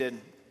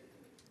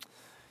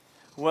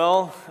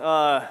Well,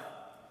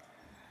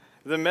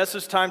 the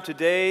message time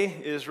today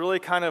is really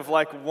kind of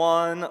like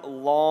one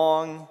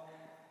long,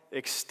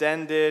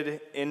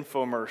 extended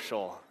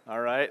infomercial, all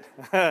right?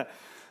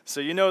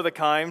 So you know the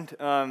kind.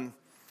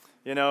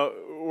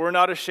 We're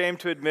not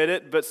ashamed to admit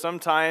it, but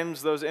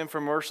sometimes those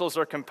infomercials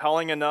are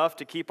compelling enough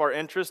to keep our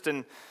interest,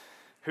 and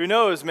who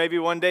knows, maybe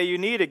one day you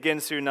need a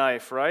Ginsu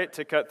knife, right,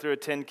 to cut through a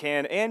tin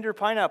can and your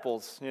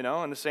pineapples, in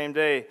the same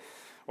day,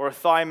 or a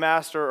Thigh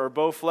Master or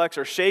Bowflex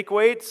or shake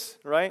weights,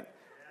 right,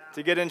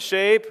 to get in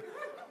shape,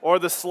 or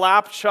the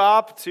slap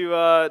chop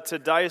to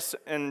dice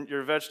in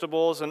your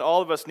vegetables, and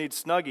all of us need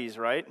Snuggies,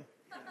 right?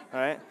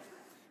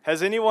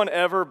 Has anyone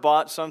ever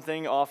bought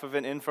something off of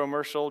an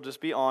infomercial? Just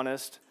be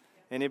honest.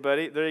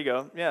 Anybody? There you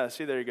go. Yeah,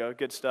 see, there you go.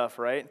 Good stuff,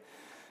 right?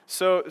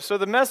 So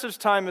the message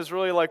time is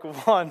really like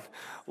one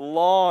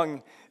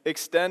long,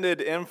 extended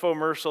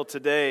infomercial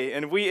today,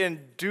 and we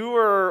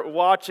endure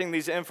watching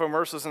these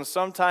infomercials, and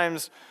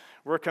sometimes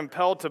we're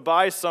compelled to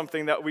buy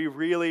something that we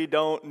really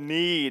don't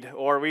need,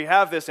 or we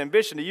have this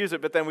ambition to use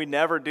it, but then we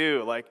never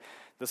do. Like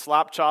the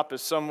slap chop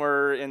is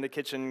somewhere in the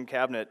kitchen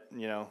cabinet,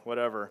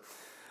 whatever.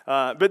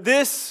 But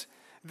this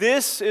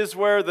is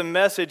where the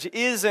message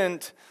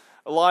isn't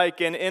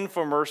like an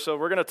infomercial.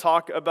 We're going to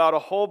talk about a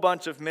whole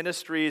bunch of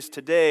ministries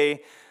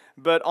today,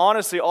 but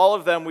honestly, all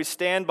of them we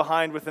stand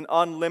behind with an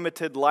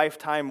unlimited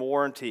lifetime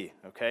warranty,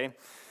 okay?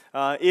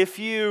 If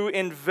you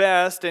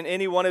invest in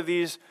any one of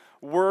these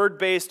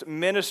word-based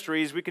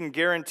ministries, we can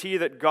guarantee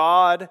that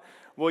God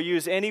will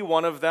use any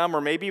one of them, or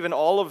maybe even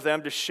all of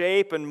them, to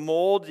shape and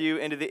mold you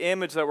into the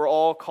image that we're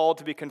all called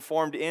to be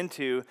conformed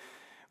into,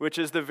 which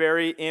is the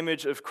very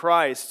image of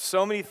Christ.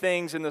 So many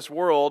things in this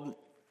world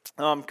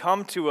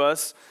come to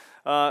us,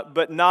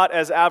 but not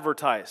as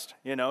advertised.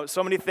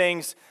 So many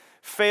things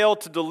fail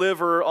to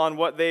deliver on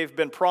what they've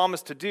been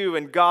promised to do,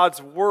 and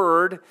God's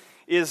Word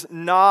is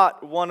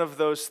not one of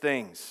those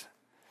things.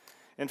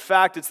 In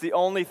fact, it's the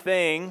only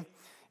thing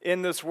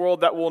in this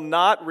world that will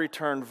not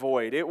return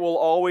void. It will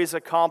always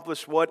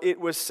accomplish what it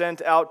was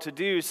sent out to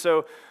do.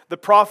 So the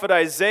prophet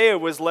Isaiah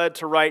was led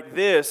to write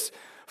this: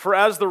 "For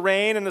as the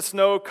rain and the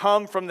snow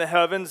come from the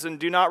heavens and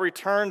do not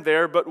return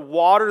there, but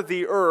water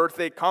the earth,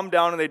 they come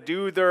down and they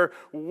do their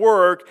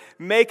work,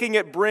 making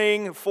it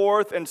bring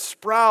forth and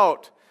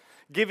sprout,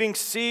 giving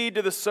seed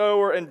to the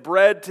sower and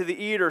bread to the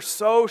eater,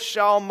 so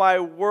shall my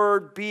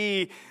word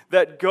be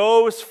that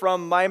goes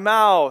from my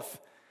mouth.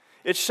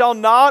 It shall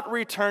not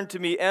return to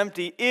me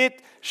empty.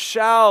 It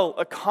shall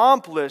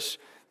accomplish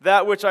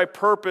that which I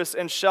purpose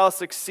and shall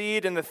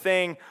succeed in the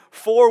thing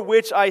for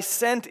which I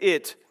sent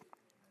it."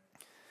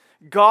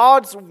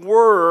 God's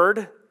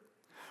word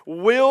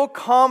will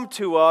come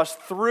to us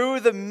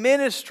through the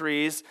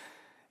ministries,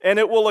 and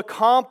it will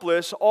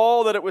accomplish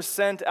all that it was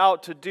sent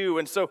out to do.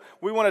 And so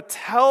we want to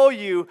tell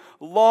you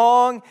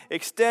long,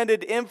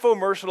 extended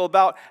infomercial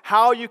about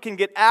how you can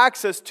get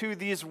access to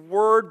these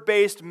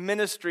word-based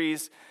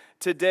ministries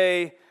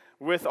today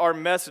with our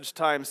message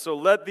time. So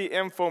let the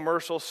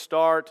infomercial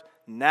start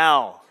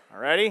now. All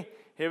righty?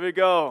 Here we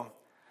go.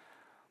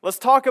 Let's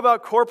talk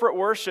about corporate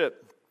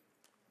worship.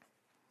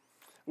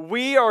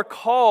 We are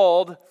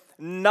called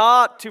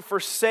not to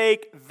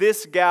forsake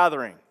this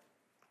gathering.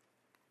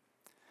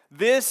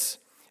 This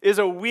is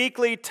a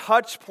weekly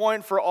touch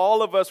point for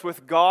all of us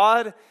with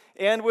God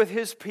and with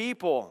His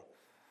people.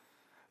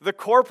 The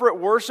corporate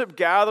worship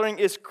gathering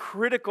is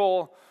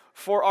critical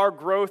for our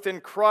growth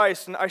in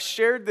Christ. And I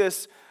shared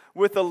this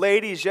with the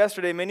ladies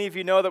yesterday. Many of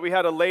you know that we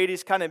had a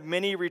ladies kind of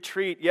mini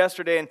retreat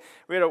yesterday, and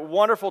we had a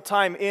wonderful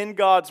time in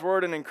God's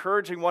Word and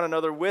encouraging one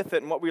another with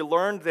it and what we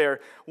learned there.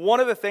 One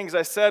of the things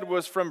I said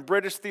was from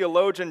British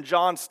theologian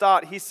John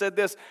Stott. He said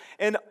this: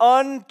 "An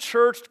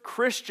unchurched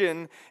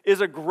Christian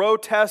is a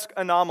grotesque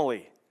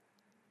anomaly."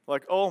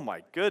 Like, oh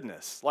my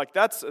goodness. Like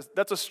that's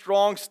a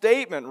strong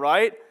statement,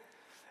 right?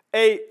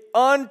 A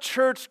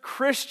unchurched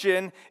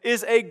Christian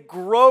is a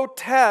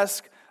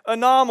grotesque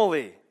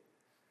anomaly.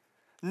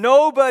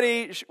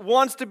 Nobody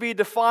wants to be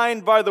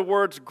defined by the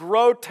words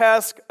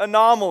grotesque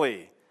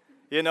anomaly.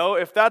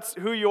 If that's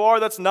who you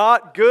are, that's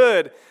not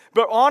good.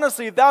 But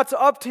honestly, that's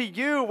up to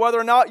you whether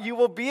or not you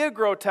will be a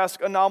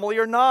grotesque anomaly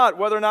or not,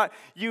 whether or not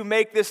you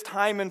make this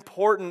time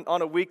important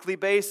on a weekly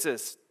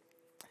basis.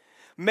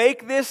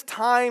 Make this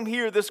time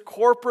here, this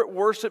corporate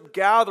worship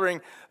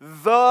gathering,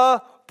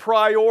 the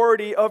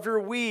priority of your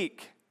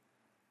week.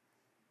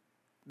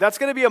 That's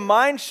going to be a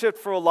mind shift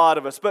for a lot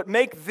of us, but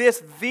make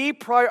this the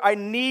priority. I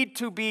need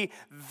to be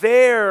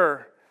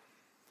there.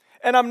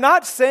 And I'm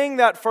not saying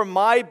that for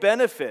my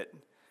benefit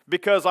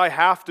because I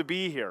have to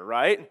be here,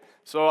 right?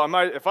 So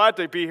if I have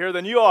to be here,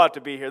 then you ought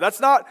to be here. That's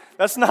not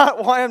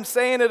why I'm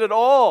saying it at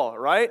all,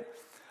 right?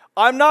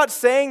 I'm not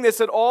saying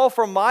this at all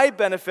for my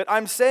benefit.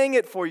 I'm saying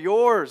it for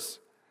yours.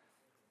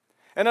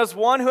 And as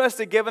one who has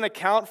to give an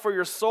account for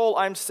your soul,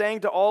 I'm saying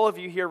to all of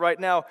you here right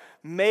now,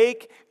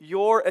 make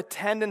your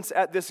attendance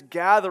at this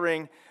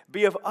gathering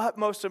be of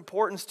utmost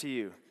importance to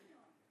you.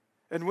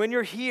 And when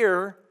you're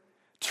here,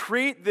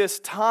 treat this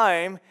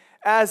time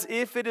as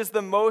if it is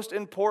the most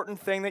important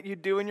thing that you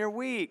do in your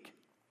week.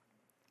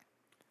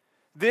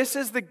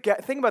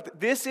 Think about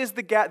this.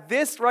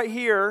 This right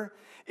here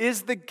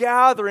is the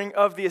gathering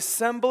of the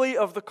assembly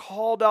of the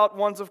called out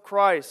ones of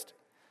Christ.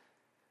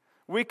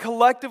 We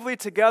collectively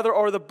together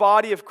are the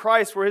body of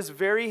Christ. We're his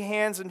very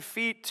hands and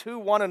feet to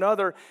one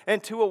another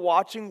and to a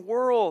watching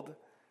world.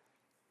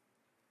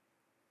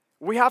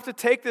 We have to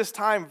take this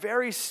time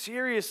very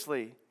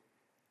seriously.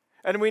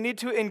 And we need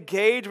to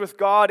engage with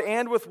God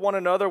and with one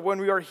another when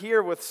we are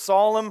here with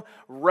solemn,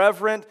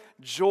 reverent,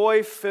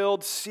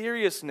 joy-filled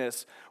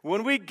seriousness.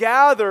 When we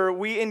gather,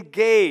 we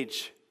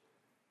engage.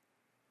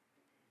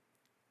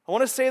 I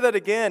want to say that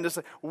again. Just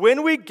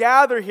when we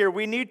gather here,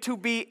 we need to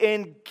be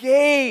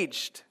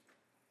engaged.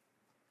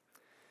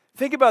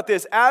 Think about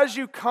this. As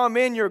you come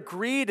in, you're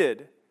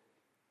greeted.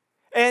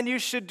 And you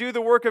should do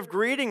the work of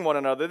greeting one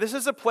another. This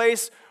is a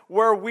place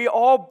where we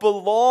all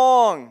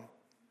belong.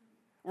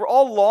 We're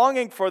all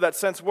longing for that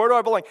sense. Where do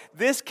I belong?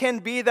 This can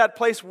be that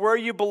place where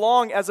you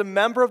belong as a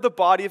member of the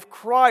body of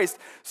Christ.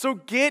 So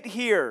get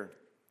here.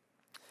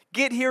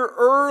 Get here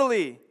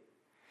early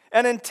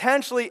and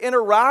intentionally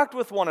interact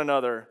with one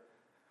another.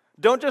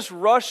 Don't just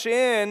rush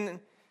in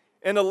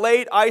a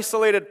late,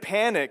 isolated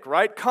panic,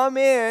 right? Come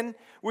in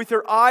with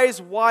your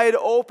eyes wide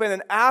open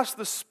and ask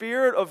the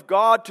Spirit of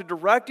God to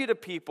direct you to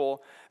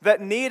people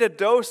that need a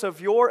dose of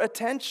your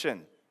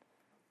attention.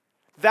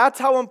 That's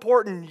how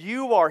important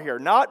you are here.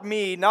 Not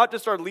me, not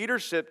just our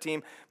leadership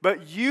team,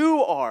 but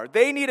you are.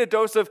 They need a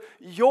dose of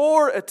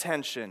your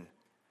attention.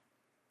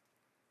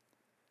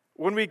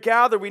 When we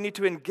gather, we need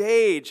to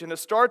engage, and it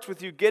starts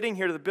with you getting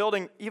here to the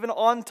building even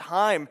on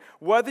time.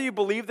 Whether you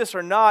believe this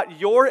or not,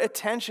 your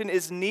attention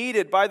is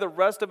needed by the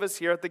rest of us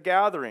here at the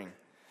gathering.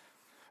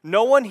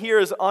 No one here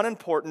is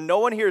unimportant. No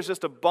one here is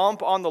just a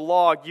bump on the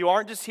log. You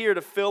aren't just here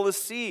to fill a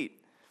seat.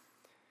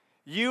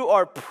 You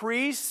are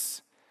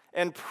priests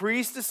and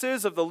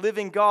priestesses of the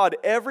living God.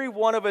 Every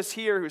one of us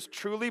here who's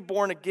truly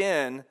born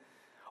again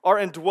are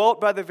indwelt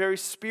by the very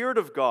Spirit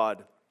of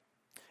God.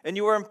 And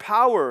you are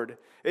empowered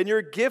and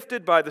you're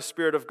gifted by the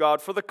Spirit of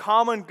God for the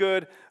common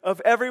good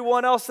of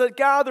everyone else that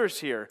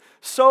gathers here.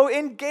 So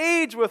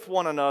engage with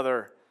one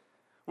another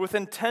with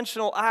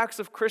intentional acts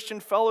of Christian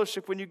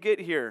fellowship when you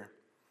get here.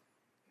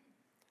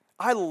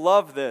 I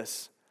love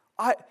this.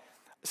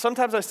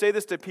 Sometimes I say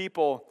this to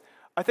people.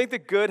 I think the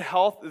good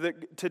health,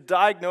 to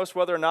diagnose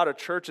whether or not a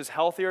church is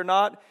healthy or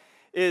not,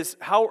 is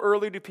how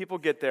early do people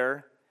get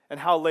there and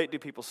how late do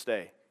people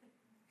stay?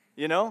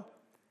 You know?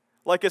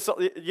 Like,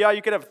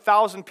 you could have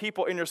 1,000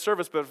 people in your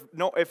service, but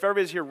if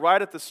everybody's here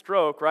right at the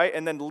stroke, right,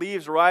 and then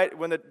leaves right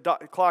when the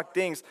clock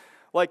dings,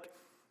 like,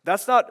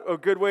 that's not a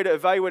good way to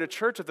evaluate a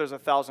church if there's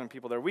 1,000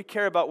 people there. We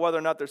care about whether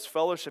or not there's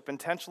fellowship,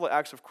 intentional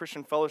acts of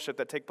Christian fellowship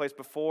that take place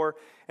before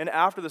and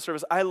after the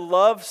service. I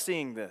love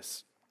seeing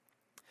this.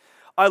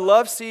 I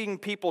love seeing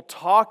people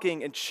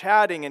talking and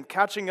chatting and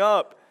catching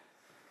up.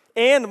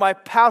 And my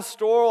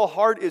pastoral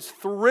heart is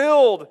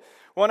thrilled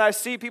when I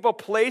see people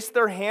place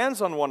their hands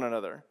on one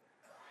another.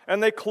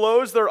 And they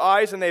close their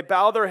eyes and they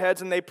bow their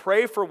heads and they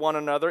pray for one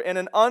another in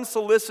an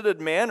unsolicited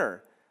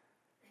manner.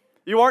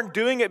 You aren't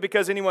doing it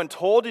because anyone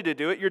told you to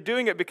do it. You're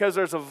doing it because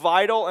there's a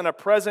vital and a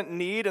present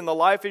need in the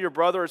life of your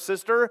brother or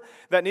sister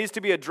that needs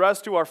to be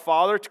addressed to our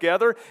Father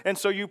together. And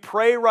so you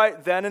pray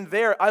right then and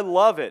there. I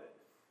love it.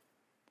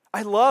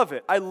 I love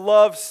it. I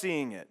love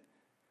seeing it.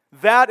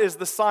 That is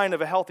the sign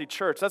of a healthy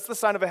church. That's the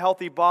sign of a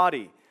healthy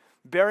body,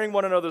 bearing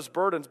one another's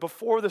burdens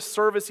before the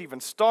service even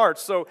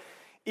starts. So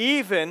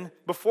even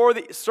before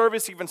the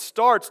service even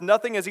starts,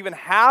 nothing has even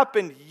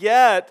happened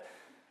yet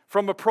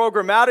from a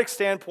programmatic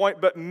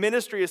standpoint, but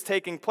ministry is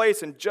taking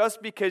place. And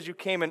just because you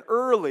came in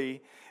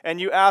early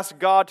and you asked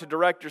God to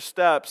direct your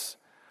steps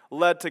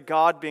led to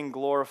God being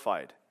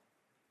glorified.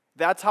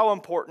 That's how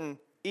important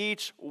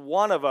each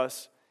one of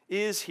us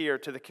is here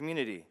to the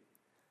community.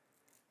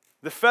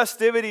 The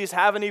festivities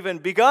haven't even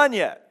begun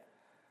yet,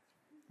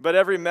 but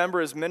every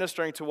member is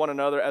ministering to one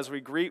another as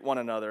we greet one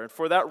another. And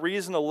for that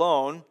reason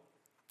alone,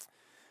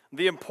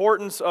 the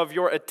importance of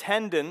your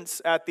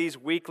attendance at these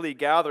weekly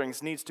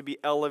gatherings needs to be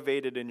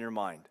elevated in your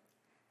mind.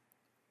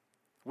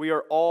 We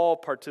are all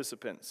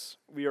participants.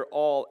 We are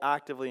all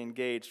actively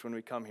engaged when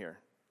we come here.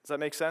 Does that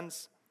make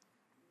sense?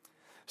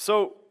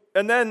 So,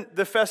 and then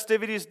the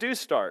festivities do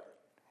start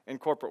in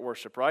corporate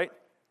worship, right?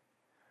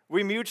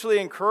 We mutually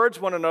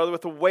encourage one another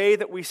with the way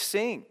that we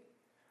sing.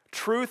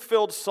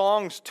 Truth-filled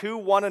songs to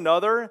one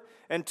another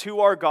and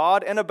to our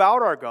God and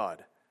about our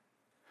God.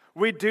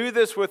 We do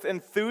this with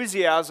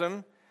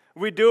enthusiasm.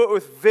 We do it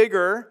with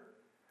vigor.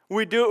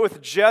 We do it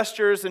with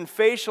gestures and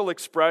facial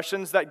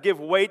expressions that give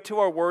weight to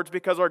our words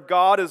because our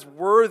God is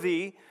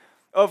worthy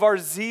of our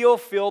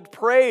zeal-filled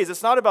praise.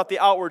 It's not about the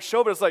outward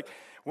show, but it's like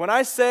when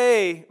I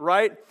say,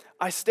 right,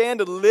 I stand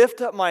to lift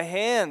up my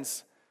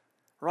hands,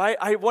 right?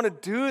 I want to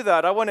do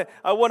that. I want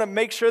to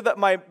make sure that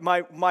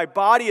my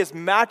body is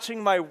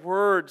matching my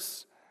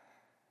words.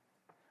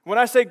 When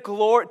I say,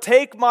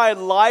 take my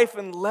life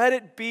and let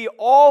it be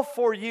all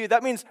for you,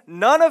 that means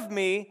none of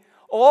me,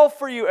 all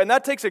for you. And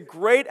that takes a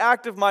great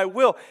act of my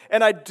will.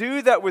 And I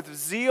do that with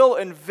zeal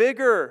and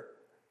vigor.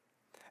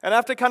 And I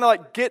have to kind of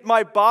like get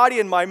my body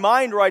and my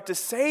mind right to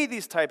say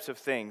these types of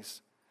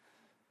things.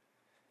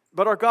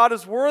 But our God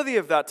is worthy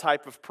of that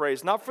type of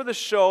praise, not for the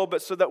show,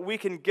 but so that we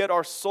can get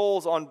our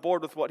souls on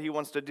board with what He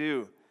wants to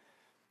do.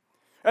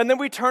 And then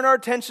we turn our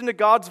attention to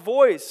God's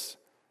voice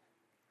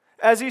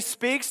as He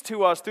speaks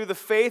to us through the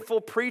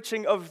faithful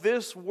preaching of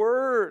this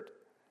Word.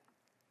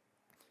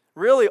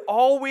 Really,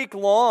 all week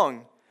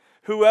long,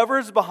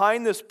 whoever's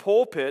behind this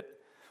pulpit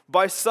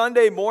by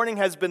Sunday morning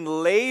has been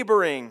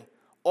laboring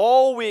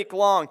all week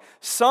long,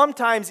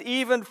 sometimes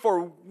even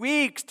for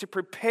weeks, to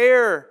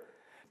prepare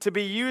to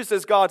be used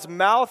as God's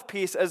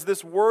mouthpiece as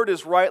this word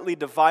is rightly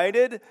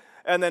divided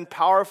and then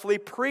powerfully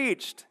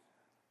preached.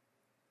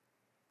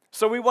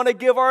 So we want to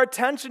give our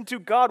attention to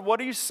God. What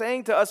are you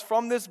saying to us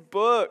from this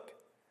book?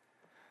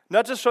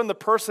 Not just from the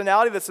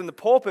personality that's in the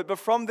pulpit, but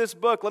from this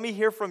book. Let me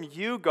hear from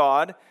you,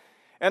 God.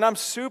 And I'm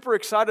super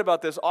excited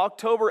about this.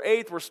 October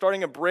 8th, we're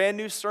starting a brand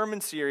new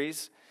sermon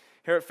series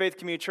here at Faith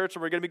Community Church,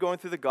 and we're going to be going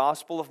through the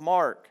Gospel of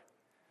Mark.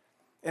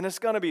 And it's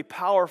going to be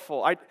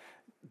powerful. I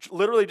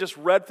literally just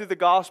read through the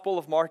Gospel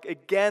of Mark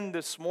again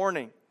this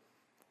morning.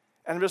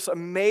 And I'm just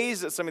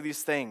amazed at some of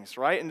these things,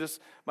 right? And just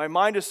my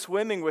mind is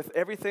swimming with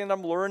everything that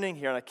I'm learning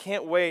here. And I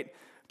can't wait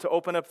to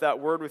open up that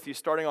word with you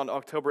starting on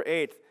October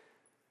 8th.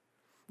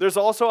 There's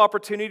also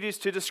opportunities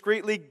to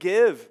discreetly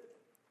give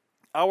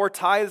our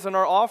tithes and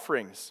our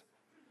offerings.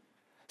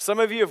 Some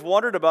of you have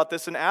wondered about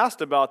this and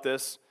asked about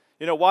this.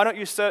 Why don't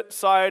you set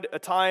aside a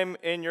time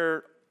in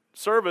your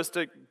service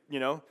to,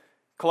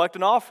 collect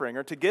an offering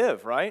or to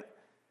give, right?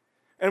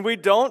 And we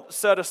don't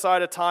set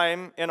aside a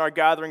time in our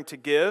gathering to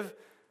give,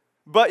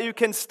 but you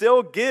can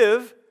still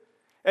give,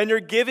 and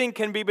your giving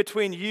can be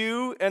between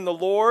you and the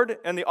Lord,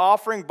 and the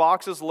offering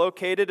box is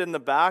located in the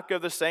back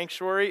of the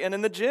sanctuary and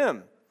in the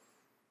gym,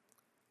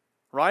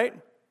 right?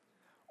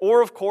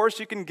 Or, of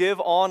course, you can give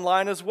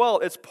online as well.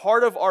 It's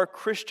part of our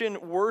Christian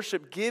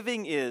worship.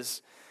 Giving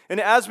is. And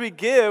as we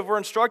give, we're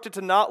instructed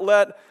to not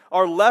let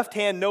our left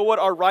hand know what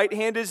our right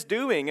hand is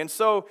doing. And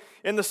so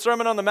in the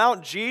Sermon on the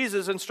Mount,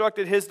 Jesus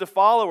instructed His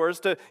followers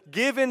to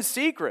give in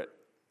secret.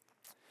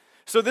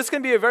 So this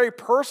can be a very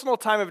personal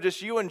time of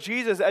just you and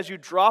Jesus as you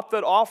drop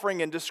that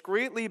offering in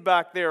discreetly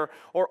back there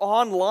or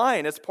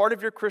online. It's part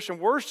of your Christian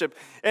worship.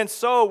 And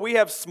so we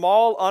have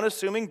small,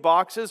 unassuming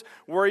boxes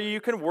where you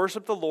can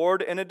worship the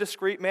Lord in a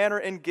discreet manner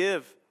and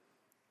give.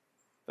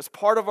 As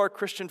part of our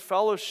Christian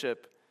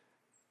fellowship.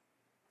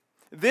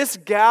 This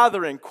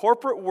gathering,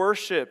 corporate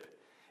worship,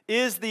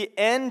 is the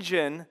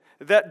engine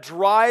that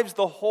drives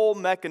the whole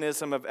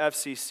mechanism of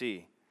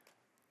FCC.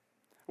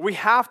 We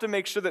have to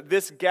make sure that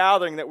this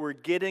gathering, that we're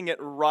getting it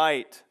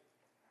right.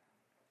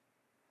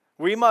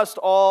 We must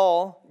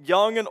all,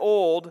 young and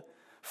old,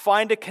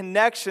 find a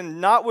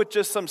connection not with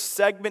just some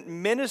segment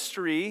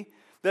ministry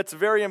that's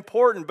very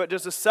important, but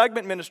just a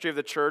segment ministry of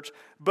the church,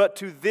 but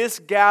to this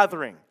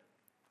gathering,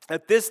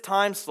 at this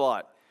time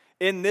slot,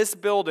 in this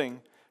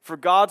building, for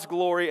God's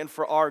glory and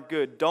for our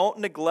good. Don't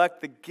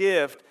neglect the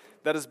gift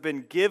that has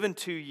been given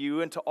to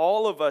you and to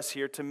all of us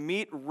here to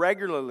meet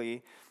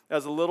regularly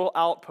as a little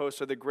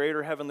outpost of the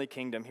greater heavenly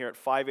kingdom here at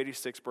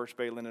 586 Birch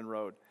Bay Linden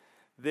Road.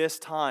 This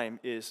time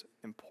is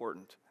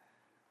important.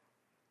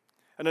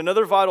 And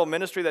another vital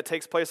ministry that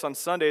takes place on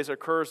Sundays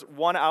occurs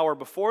 1 hour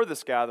before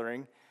this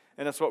gathering,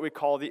 and it's what we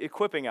call the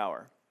equipping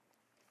hour,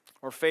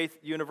 or Faith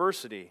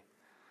University.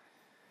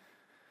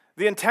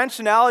 The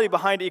intentionality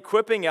behind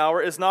equipping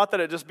hour is not that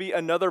it just be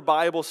another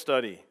Bible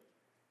study.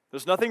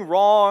 There's nothing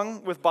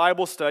wrong with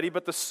Bible study,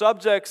 but the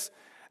subjects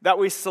that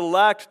we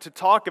select to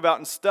talk about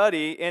and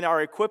study in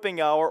our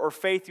equipping hour, or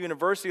Faith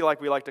University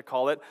like we like to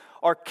call it,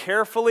 are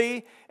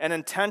carefully and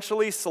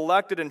intentionally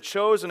selected and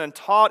chosen and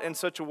taught in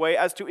such a way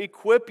as to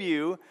equip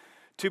you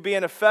to be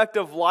an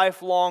effective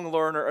lifelong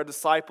learner, a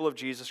disciple of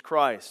Jesus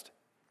Christ.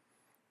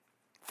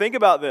 Think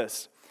about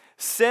this.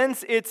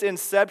 Since its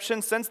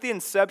inception, since the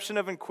inception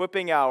of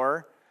Equipping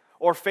Hour,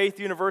 or Faith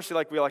University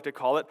like we like to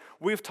call it,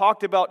 we've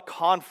talked about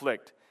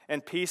conflict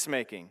and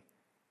peacemaking,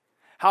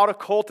 how to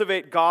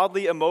cultivate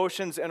godly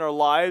emotions in our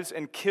lives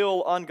and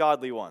kill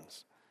ungodly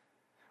ones.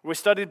 We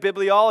studied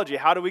bibliology,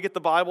 how do we get the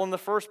Bible in the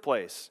first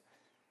place?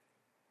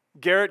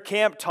 Garrett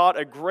Camp taught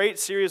a great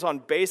series on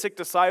basic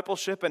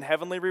discipleship and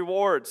heavenly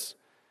rewards.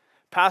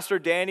 Pastor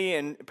Danny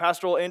and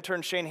pastoral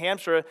intern Shane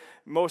Hamstra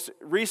most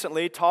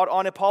recently taught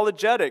on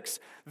apologetics.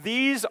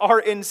 These are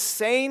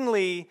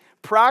insanely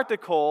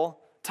practical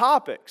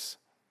topics.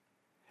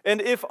 And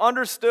if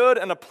understood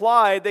and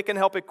applied, they can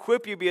help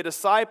equip you be a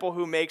disciple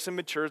who makes and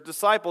matures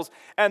disciples.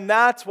 And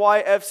that's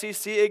why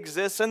FCC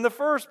exists in the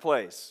first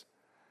place.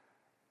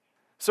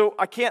 So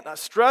I can't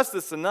stress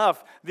this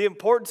enough, the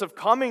importance of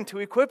coming to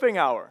equipping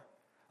hour.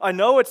 I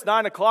know it's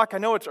 9 o'clock, I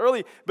know it's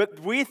early, but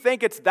we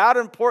think it's that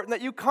important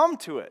that you come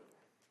to it.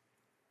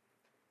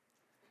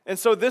 And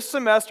so this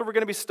semester, we're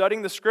going to be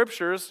studying the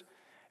Scriptures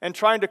and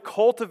trying to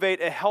cultivate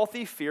a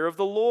healthy fear of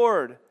the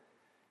Lord.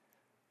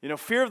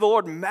 Fear of the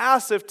Lord,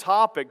 massive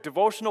topic.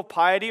 Devotional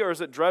piety, or is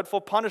it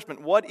dreadful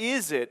punishment? What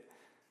is it?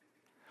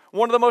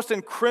 One of the most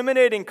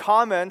incriminating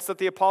comments that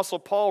the Apostle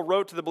Paul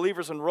wrote to the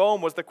believers in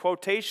Rome was the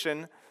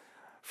quotation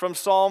from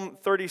Psalm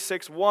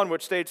 36:1,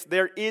 which states,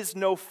 "There is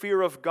no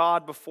fear of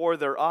God before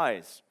their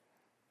eyes."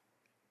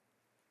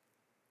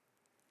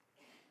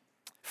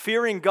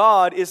 Fearing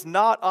God is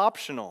not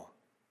optional.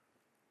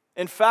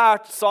 In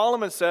fact,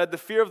 Solomon said the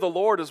fear of the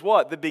Lord is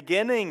what? The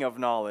beginning of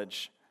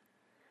knowledge.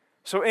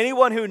 So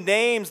anyone who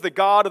names the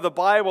God of the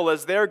Bible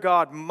as their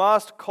God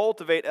must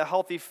cultivate a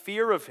healthy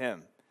fear of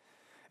Him.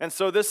 And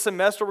so this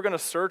semester we're going to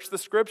search the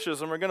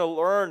Scriptures and we're going to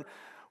learn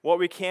what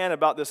we can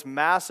about this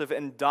massive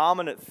and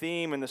dominant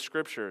theme in the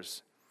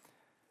Scriptures.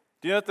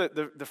 Do you know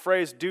that the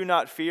phrase "do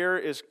not fear"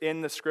 is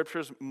in the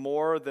Scriptures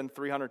more than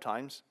 300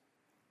 times?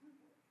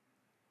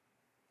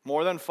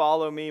 More than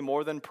 "follow me,"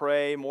 more than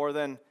 "pray," more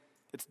than...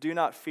 It's "do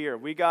not fear."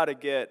 We got to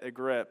get a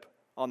grip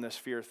on this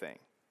fear thing.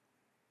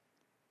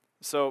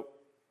 So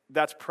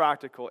that's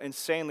practical,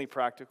 insanely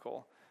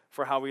practical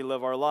for how we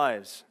live our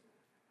lives.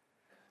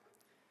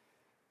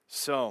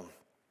 So,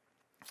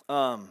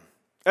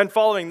 and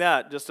following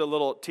that, just a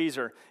little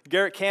teaser,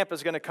 Garrett Camp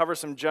is going to cover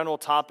some general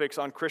topics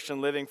on Christian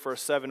living for a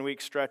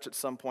 7-week stretch at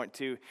some point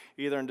too,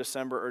 either in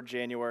December or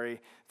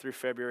January through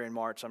February and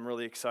March. I'm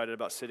really excited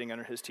about sitting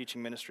under his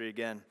teaching ministry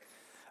again.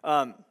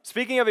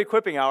 Speaking of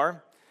Equipping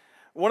Hour,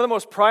 one of the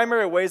most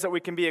primary ways that we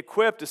can be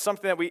equipped is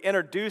something that we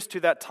introduce to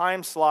that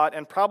time slot,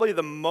 and probably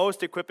the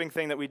most equipping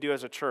thing that we do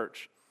as a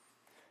church.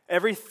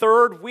 Every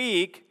third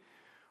week,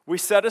 we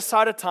set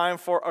aside a time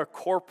for a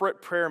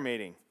corporate prayer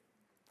meeting.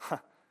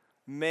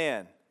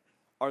 Man,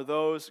 are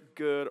those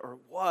good or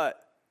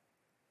what?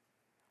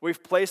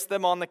 We've placed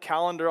them on the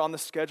calendar, on the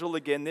schedule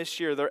again this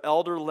year. They're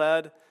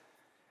elder-led.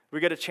 We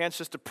get a chance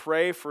just to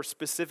pray for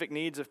specific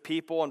needs of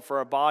people and for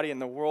our body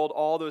and the world,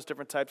 all those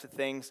different types of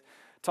things.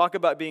 Talk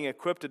about being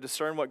equipped to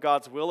discern what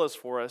God's will is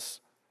for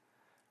us.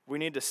 We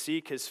need to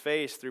seek His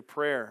face through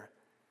prayer.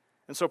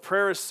 And so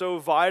prayer is so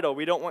vital.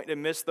 We don't want you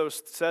to miss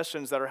those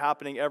sessions that are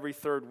happening every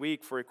third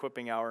week for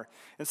Equipping Hour.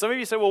 And some of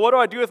you say, well, what do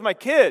I do with my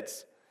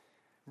kids?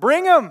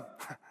 Bring them.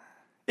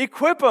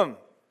 Equip them.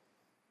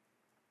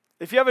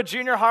 If you have a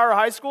junior high or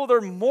high school,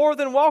 they're more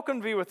than welcome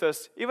to be with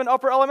us. Even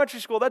upper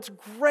elementary school, that's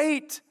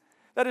great.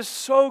 That is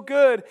so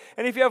good.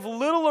 And if you have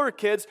littler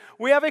kids,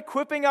 we have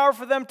Equipping Hour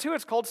for them too.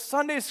 It's called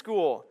Sunday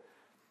School.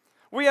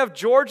 We have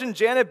George and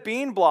Janet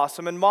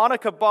Beanblossom and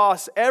Monica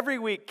Boss every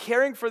week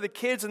caring for the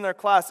kids in their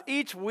class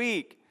each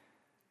week.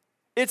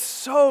 It's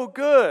so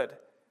good.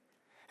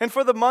 And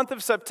for the month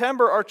of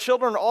September, our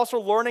children are also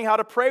learning how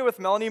to pray with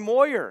Melanie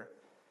Moyer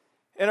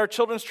in our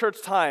children's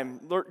church time,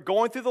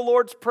 going through the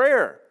Lord's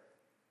Prayer.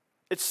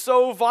 It's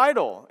so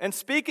vital. And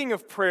speaking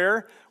of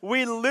prayer,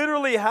 we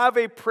literally have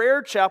a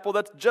prayer chapel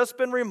that's just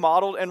been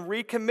remodeled and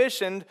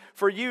recommissioned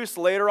for use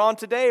later on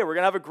today. We're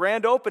going to have a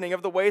grand opening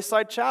of the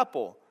Wayside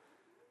Chapel.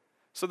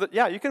 So that,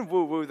 yeah, you can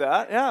woo-woo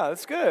that. Yeah,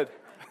 that's good.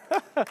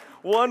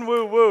 One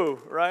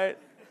woo-woo, right?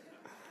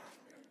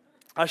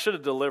 I should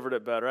have delivered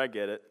it better. I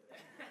get it.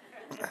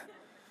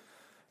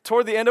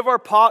 Toward the end of our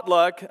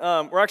potluck,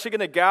 we're actually going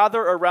to gather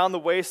around the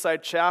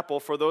Wayside Chapel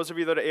for those of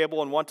you that are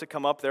able and want to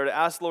come up there to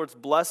ask the Lord's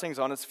blessings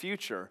on its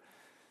future.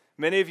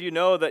 Many of you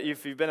know that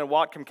if you've been in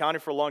Whatcom County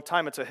for a long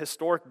time, it's a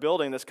historic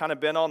building that's kind of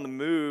been on the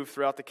move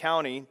throughout the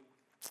county,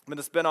 but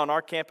it's been on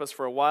our campus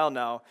for a while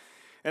now.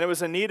 And it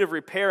was in need of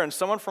repair, and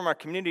someone from our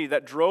community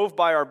that drove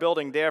by our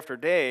building day after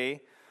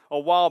day a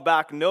while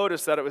back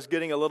noticed that it was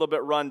getting a little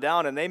bit run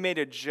down, and they made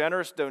a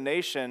generous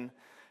donation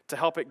to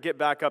help it get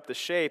back up to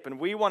shape. And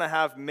we want to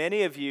have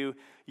many of you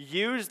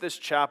use this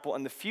chapel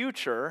in the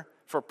future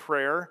for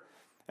prayer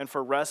and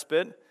for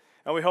respite.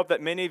 And we hope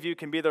that many of you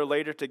can be there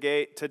later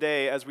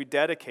today as we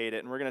dedicate it.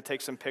 And we're going to take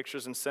some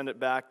pictures and send it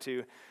back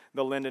to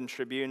the Linden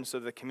Tribune so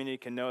the community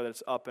can know that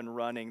it's up and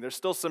running. There's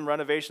still some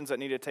renovations that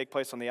need to take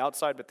place on the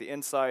outside, but the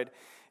inside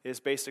is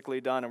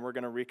basically done, and we're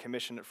going to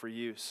recommission it for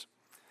use.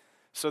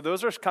 So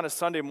those are kind of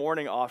Sunday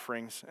morning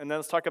offerings. And then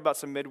let's talk about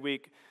some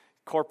midweek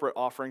corporate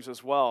offerings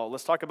as well.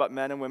 Let's talk about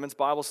men and women's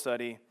Bible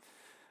study.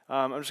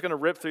 I'm just going to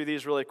rip through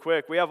these really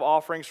quick. We have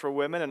offerings for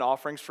women and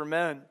offerings for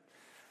men.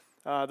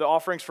 The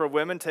offerings for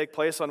women take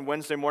place on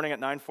Wednesday morning at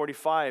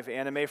 9:45.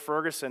 Anna Mae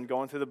Ferguson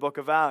going through the book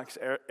of Acts.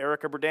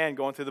 Erica Burdan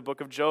going through the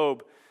book of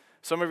Job.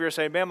 Some of you are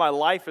saying, man, my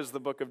life is the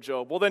book of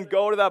Job. Well, then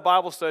go to that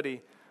Bible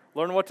study.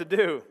 Learn what to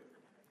do,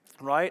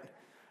 right?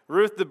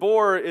 Ruth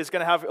DeBoer is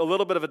going to have a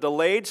little bit of a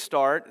delayed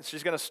start.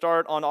 She's going to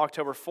start on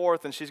October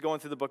 4th, and she's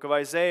going through the book of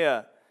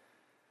Isaiah.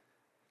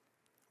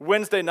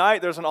 Wednesday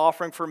night, there's an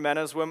offering for men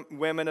as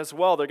women as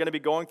well. They're going to be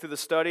going through the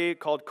study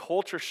called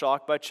Culture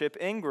Shock by Chip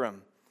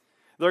Ingram.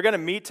 They're going to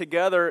meet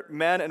together,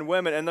 men and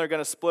women, and they're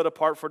going to split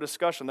apart for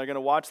discussion. They're going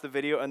to watch the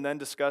video and then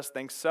discuss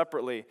things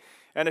separately.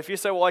 And if you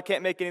say, well, I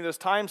can't make any of those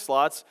time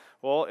slots,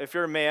 well, if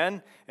you're a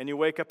man and you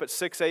wake up at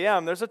 6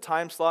 a.m., there's a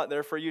time slot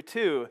there for you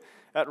too.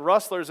 At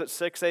Rustler's at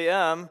 6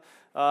 a.m.,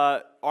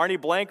 Arnie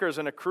Blankers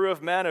and a crew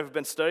of men have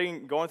been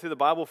studying, going through the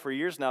Bible for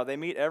years now. They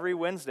meet every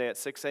Wednesday at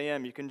 6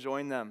 a.m. You can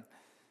join them.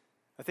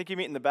 I think you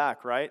meet in the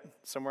back, right?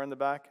 Somewhere in the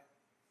back?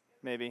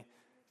 Maybe.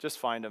 Just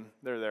find them.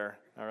 They're there,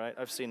 all right?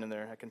 I've seen them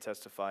there. I can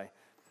testify.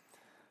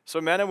 So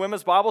men and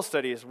women's Bible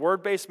studies,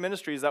 word-based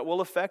ministries that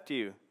will affect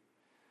you.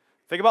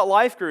 Think about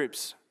life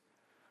groups.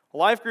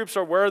 Life groups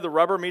are where the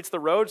rubber meets the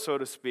road, so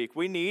to speak.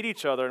 We need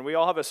each other, and we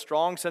all have a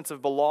strong sense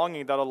of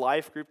belonging that a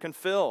life group can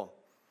fill.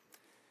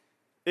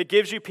 It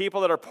gives you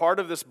people that are part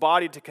of this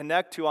body to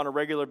connect to on a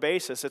regular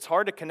basis. It's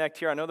hard to connect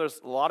here. I know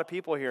there's a lot of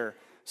people here.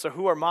 So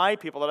who are my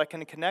people that I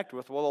can connect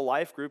with? Well, a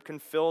life group can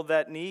fill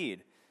that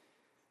need.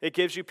 It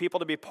gives you people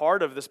to be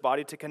part of this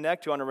body to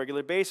connect to on a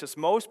regular basis.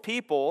 Most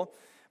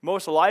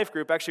life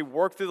group actually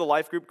work through the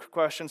life group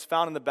questions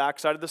found in the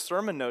backside of the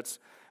sermon notes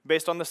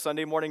based on the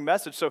Sunday morning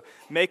message. So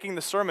making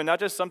the sermon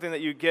not just something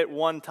that you get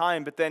one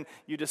time, but then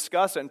you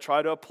discuss it and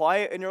try to apply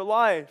it in your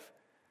life.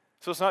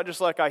 So it's not just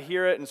like I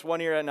hear it and it's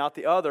one ear and out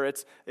the other.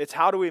 It's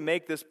how do we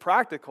make this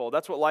practical?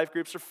 That's what life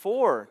groups are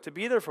for, to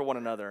be there for one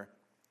another.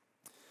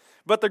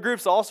 But the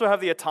groups also have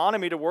the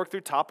autonomy to work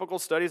through topical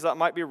studies that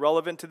might be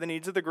relevant to the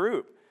needs of the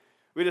group.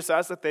 We just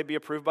ask that they be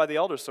approved by the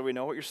elders so we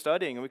know what you're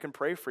studying and we can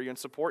pray for you and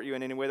support you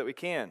in any way that we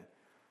can.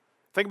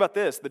 Think about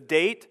this. The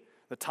date,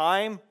 the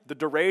time, the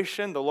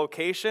duration, the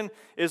location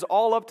is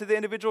all up to the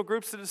individual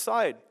groups to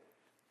decide.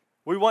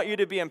 We want you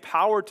to be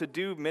empowered to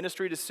do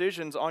ministry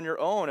decisions on your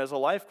own as a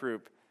life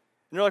group.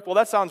 And you're like, well,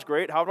 that sounds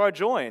great. How do I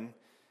join?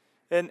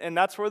 And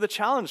that's where the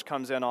challenge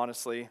comes in,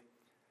 honestly.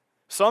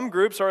 Some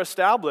groups are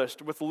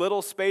established with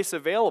little space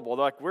available.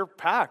 They're like, we're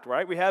packed,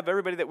 right? We have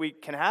everybody that we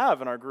can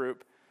have in our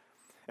group.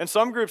 And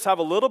some groups have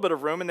a little bit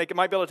of room, and they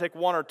might be able to take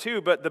one or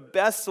two, but the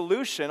best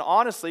solution,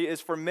 honestly, is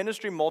for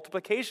ministry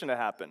multiplication to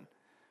happen,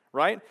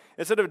 right?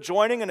 Instead of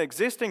joining an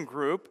existing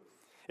group,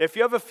 if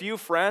you have a few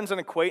friends and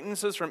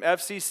acquaintances from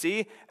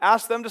FCC,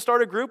 ask them to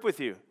start a group with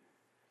you.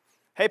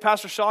 Hey,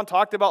 Pastor Sean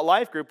talked about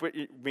life group.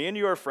 Me and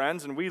you are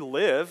friends, and we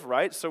live,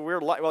 right? So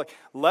we're like,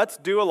 let's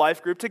do a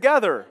life group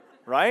together,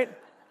 right?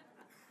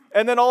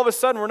 And then all of a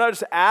sudden, we're not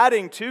just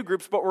adding two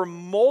groups, but we're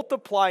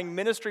multiplying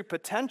ministry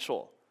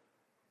potential.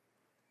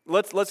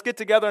 Let's get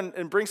together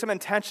and bring some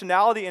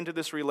intentionality into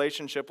this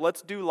relationship.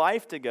 Let's do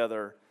life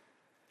together.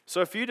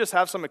 So if you just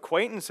have some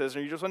acquaintances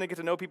or you just want to get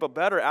to know people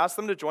better, ask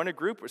them to join a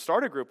group or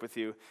start a group with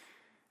you.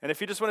 And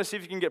if you just want to see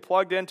if you can get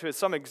plugged into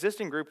some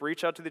existing group,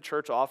 reach out to the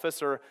church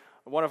office or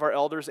one of our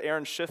elders,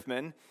 Aaron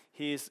Schiffman.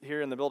 He's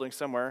here in the building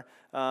somewhere.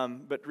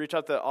 But reach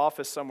out to the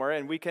office somewhere,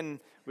 and we can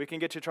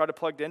get you try to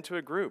plugged into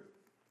a group.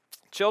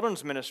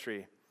 Children's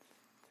ministry.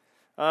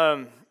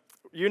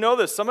 You know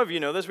this. Some of you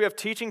know this. We have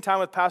teaching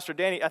time with Pastor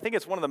Danny. I think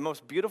it's one of the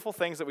most beautiful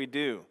things that we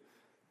do,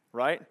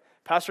 right?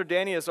 Pastor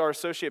Danny is our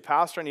associate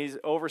pastor, and he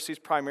oversees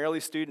primarily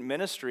student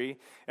ministry.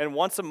 And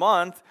once a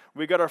month,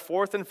 we get our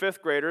 4th and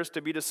 5th graders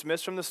to be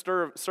dismissed from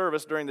the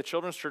service during the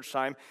children's church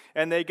time,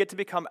 and they get to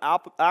become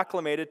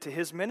acclimated to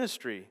his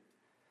ministry,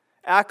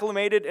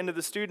 acclimated into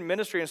the student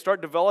ministry, and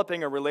start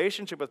developing a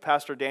relationship with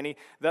Pastor Danny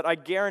that I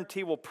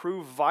guarantee will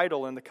prove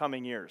vital in the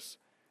coming years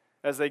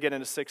as they get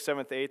into 6th,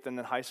 7th, 8th, and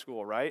then high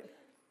school, right?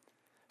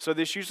 So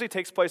this usually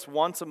takes place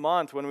once a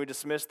month when we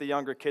dismiss the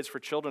younger kids for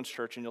children's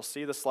church, and you'll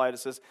see the slide. It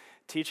says,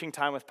 teaching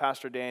time with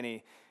Pastor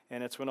Danny,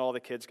 and it's when all the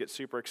kids get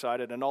super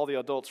excited, and all the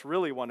adults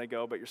really want to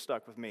go, but you're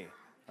stuck with me,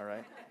 all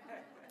right?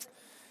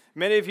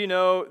 Many of you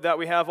know that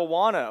we have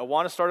Awana.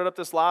 Awana started up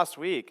this last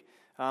week.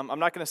 I'm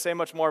not going to say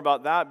much more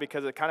about that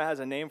because it kind of has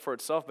a name for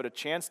itself, but a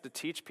chance to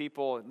teach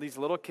people, these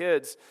little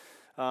kids,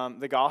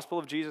 the gospel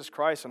of Jesus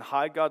Christ and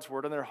hide God's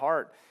word in their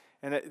heart.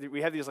 And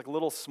we have these like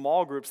little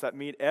small groups that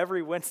meet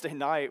every Wednesday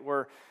night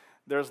where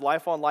there's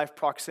life-on-life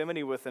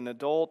proximity with an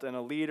adult and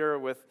a leader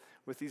with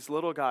these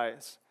little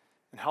guys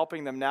and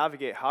helping them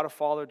navigate how to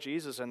follow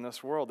Jesus in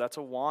this world. That's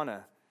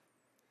Awana.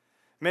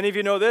 Many of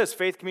you know this,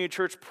 Faith Community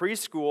Church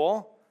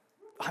Preschool.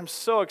 I'm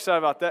so excited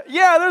about that.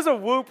 Yeah, there's a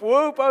whoop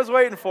whoop. I was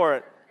waiting for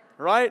it,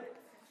 right?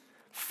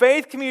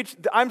 Faith Community,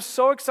 I'm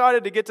so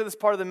excited to get to this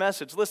part of the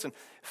message. Listen,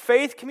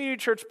 Faith Community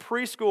Church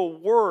Preschool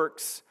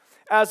works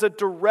as a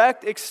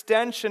direct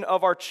extension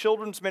of our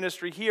children's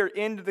ministry here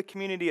into the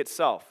community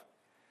itself.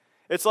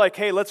 It's like,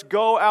 hey, let's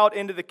go out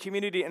into the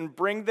community and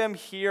bring them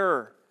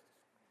here.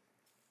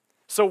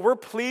 So we're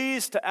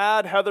pleased to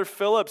add Heather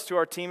Phillips to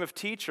our team of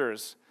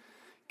teachers.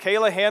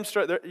 Kayla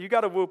Hamster, you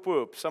got a whoop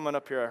whoop. Someone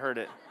up here, I heard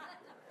it.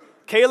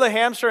 Kayla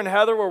Hamster and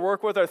Heather will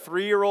work with our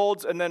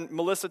 3-year-olds, and then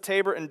Melissa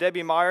Tabor and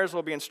Debbie Myers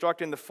will be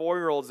instructing the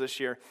 4-year-olds this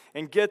year.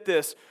 And get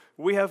this,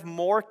 we have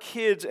more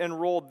kids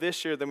enrolled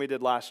this year than we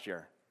did last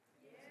year.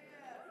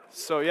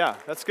 So yeah,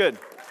 that's good.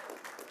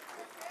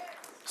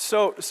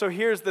 So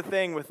here's the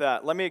thing with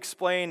that. Let me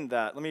explain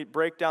that. Let me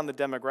break down the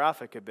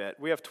demographic a bit.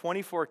 We have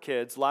 24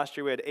 kids. Last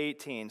year we had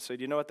 18. So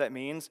do you know what that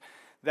means?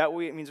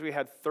 It means we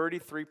had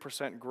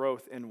 33%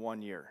 growth in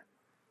 1 year.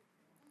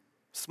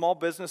 Small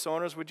business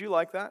owners, would you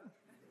like that?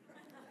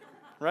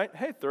 Right?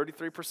 Hey,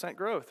 33%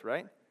 growth,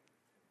 right?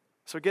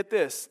 So get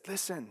this.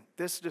 Listen,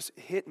 this just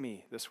hit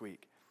me this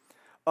week.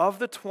 Of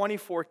the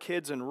 24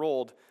 kids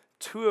enrolled,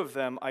 2 of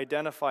them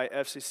identify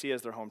FCC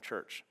as their home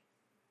church.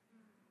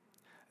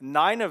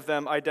 9 of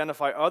them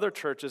identify other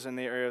churches in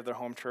the area of their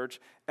home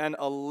church, and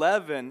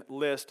 11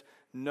 list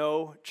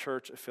no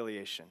church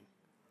affiliation.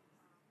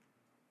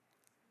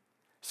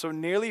 So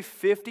nearly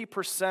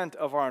 50%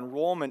 of our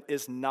enrollment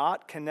is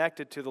not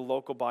connected to the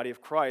local body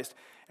of Christ,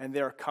 and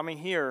they are coming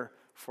here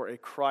for a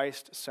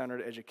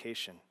Christ-centered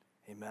education.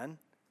 Amen?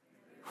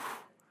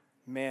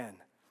 Man,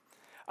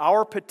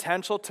 our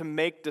potential to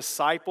make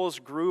disciples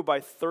grew by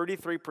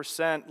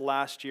 33%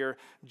 last year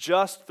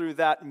just through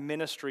that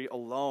ministry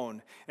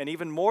alone. And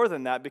even more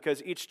than that,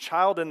 because each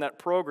child in that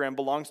program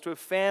belongs to a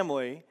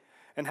family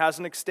and has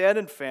an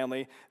extended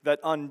family that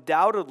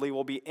undoubtedly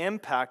will be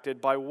impacted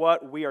by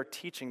what we are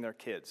teaching their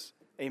kids.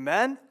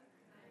 Amen?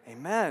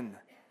 Amen.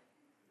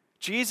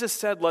 Jesus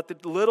said, "Let the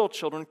little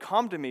children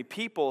come to me."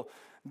 People,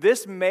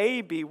 this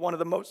may be one of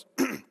the most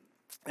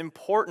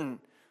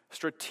important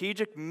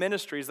strategic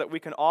ministries that we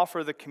can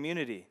offer the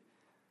community.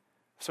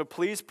 So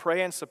please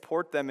pray and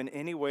support them in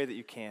any way that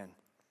you can.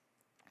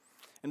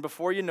 And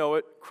before you know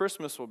it,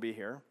 Christmas will be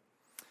here.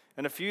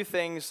 And a few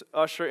things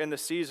usher in the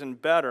season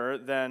better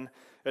than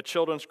a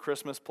children's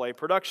Christmas play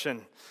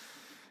production.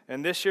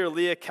 And this year,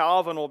 Leah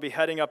Calvin will be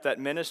heading up that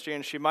ministry,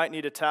 and she might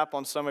need to tap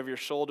on some of your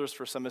shoulders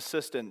for some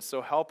assistance.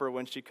 So help her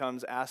when she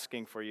comes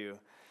asking for you.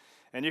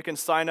 And you can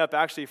sign up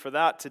actually for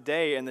that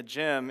today in the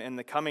gym in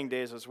the coming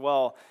days as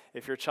well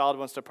if your child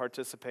wants to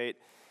participate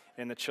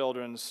in the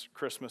children's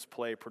Christmas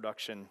play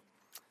production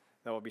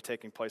that will be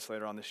taking place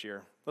later on this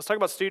year. Let's talk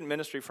about student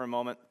ministry for a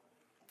moment.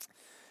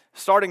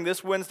 Starting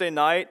this Wednesday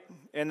night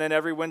and then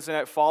every Wednesday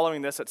night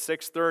following this at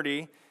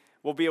 6:30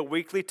 will be a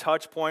weekly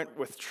touch point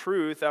with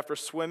truth after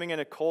swimming in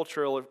a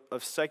culture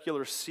of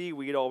secular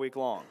seaweed all week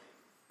long.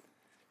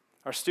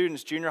 Our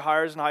students, junior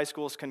hires and high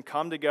schools, can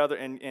come together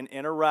and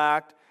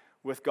interact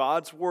with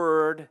God's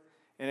word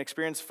and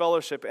experience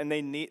fellowship, and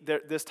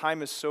this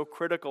time is so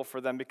critical for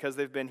them because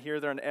they've been here,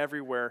 there, and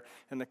everywhere,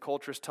 and the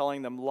culture is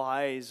telling them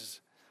lies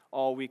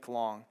all week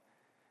long.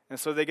 And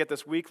so they get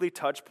this weekly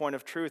touch point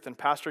of truth, and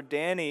Pastor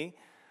Danny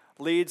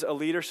leads a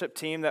leadership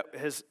team that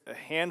has a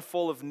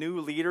handful of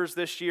new leaders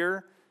this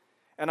year,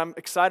 and I'm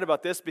excited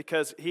about this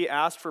because he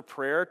asked for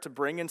prayer to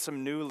bring in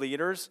some new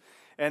leaders.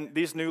 And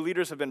these new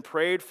leaders have been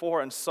prayed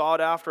for and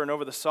sought after, and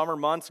over the summer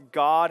months,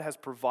 God has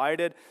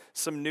provided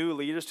some new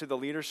leaders to the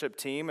leadership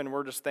team, and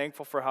we're just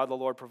thankful for how the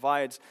Lord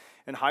provides.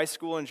 And high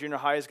school and junior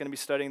high is going to be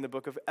studying the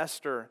book of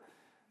Esther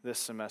this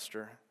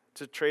semester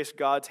to trace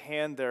God's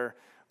hand there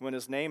when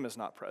his name is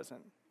not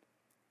present.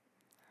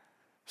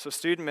 So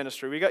student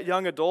ministry, we got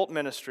young adult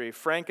ministry.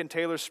 Frank and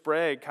Taylor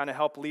Sprague kind of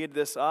help lead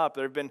this up.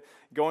 They've been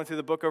going through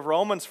the book of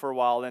Romans for a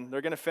while, and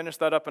they're going to finish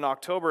that up in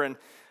October. And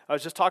I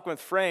was just talking with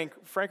Frank.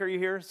 Frank, are you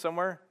here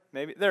somewhere?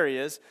 Maybe. There he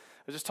is.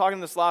 I was just talking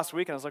this last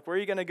week, and I was like, where are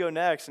you going to go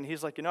next? And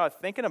he's like, I'm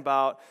thinking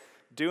about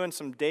doing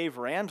some Dave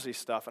Ramsey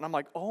stuff. And I'm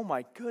like, oh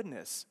my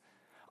goodness.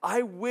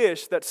 I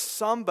wish that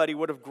somebody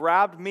would have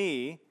grabbed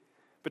me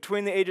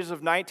between the ages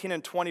of 19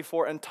 and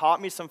 24 and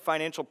taught me some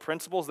financial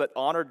principles that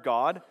honored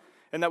God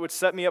and that would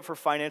set me up for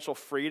financial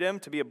freedom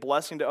to be a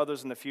blessing to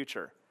others in the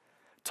future.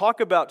 Talk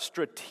about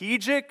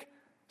strategic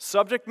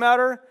subject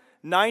matter.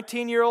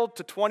 19-year-old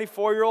to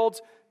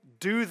 24-year-olds,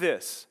 do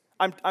this.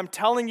 I'm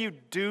telling you,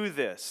 do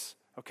this,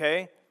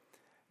 okay?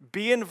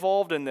 Be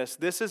involved in this.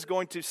 This is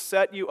going to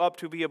set you up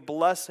to be a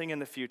blessing in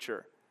the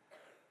future.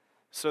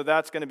 So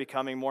that's going to be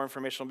coming. More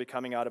information will be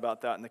coming out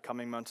about that in the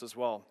coming months as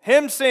well.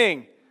 Hymn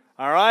sing,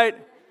 all right?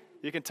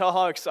 You can tell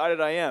how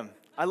excited I am.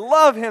 I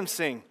love hymn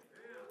sing.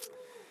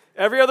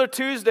 Every other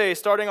Tuesday,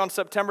 starting on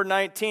September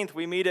 19th,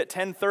 we meet at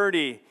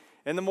 10:30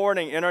 in the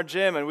morning in our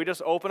gym, and we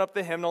just open up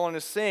the hymnal and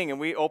just sing, and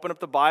we open up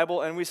the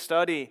Bible and we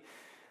study.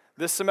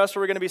 This semester,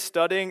 we're going to be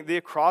studying the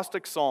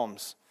acrostic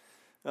psalms.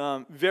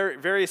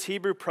 Various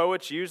Hebrew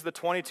poets use the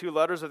 22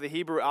 letters of the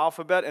Hebrew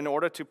alphabet in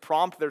order to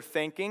prompt their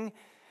thinking,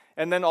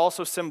 and then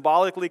also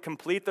symbolically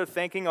complete their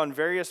thinking on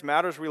various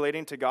matters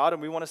relating to God,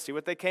 and we want to see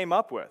what they came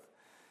up with.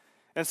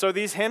 And so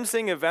these hymn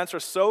sing events are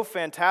so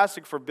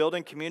fantastic for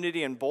building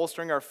community and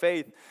bolstering our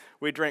faith.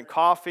 We drink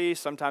coffee,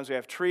 sometimes we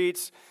have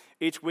treats.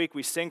 Each week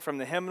we sing from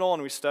the hymnal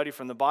and we study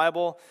from the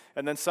Bible.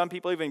 And then some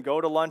people even go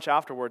to lunch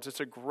afterwards. It's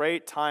a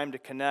great time to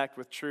connect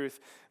with truth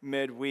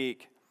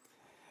midweek.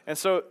 And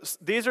so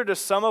these are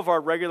just some of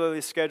our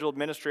regularly scheduled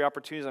ministry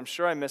opportunities. I'm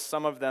sure I missed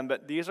some of them,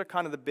 but these are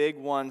kind of the big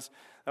ones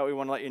that we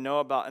want to let you know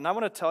about. And I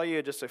want to tell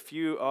you just a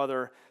few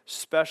other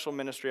special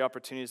ministry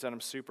opportunities that I'm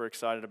super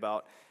excited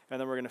about. And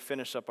then we're going to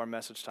finish up our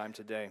message time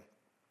today.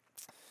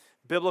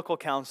 Biblical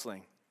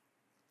counseling.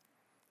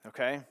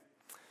 Okay?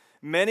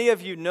 Many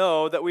of you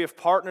know that we have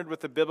partnered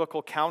with the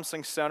Biblical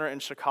Counseling Center in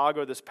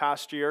Chicago this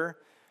past year,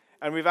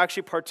 and we've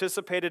actually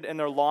participated in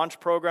their launch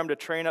program to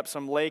train up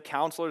some lay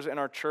counselors in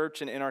our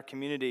church and in our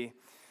community.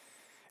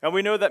 And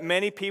we know that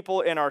many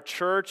people in our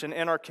church and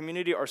in our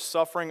community are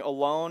suffering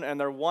alone, and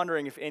they're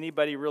wondering if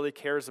anybody really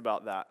cares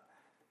about that.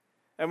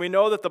 And we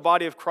know that the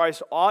body of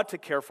Christ ought to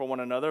care for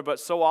one another, but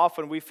so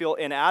often we feel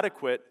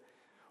inadequate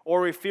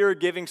or we fear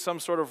giving some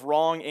sort of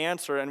wrong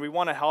answer, and we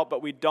want to help,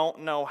 but we don't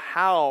know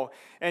how.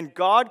 And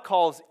God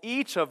calls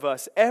each of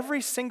us,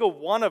 every single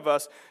one of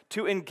us,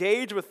 to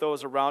engage with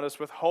those around us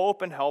with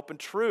hope and help and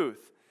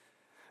truth.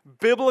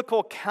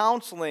 Biblical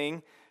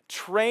counseling,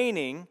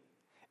 training,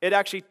 it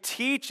actually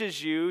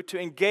teaches you to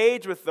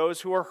engage with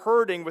those who are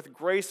hurting with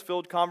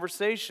grace-filled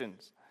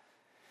conversations.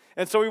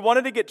 And so we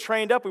wanted to get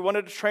trained up. We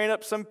wanted to train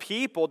up some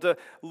people to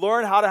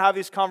learn how to have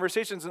these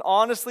conversations. And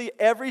honestly,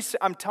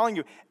 I'm telling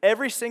you,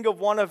 every single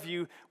one of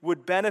you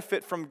would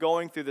benefit from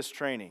going through this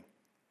training.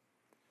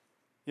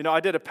 You know, I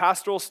did a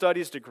pastoral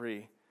studies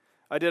degree.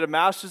 I did a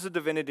master's of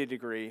divinity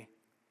degree.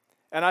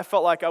 And I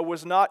felt like I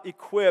was not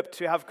equipped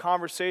to have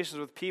conversations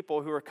with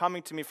people who were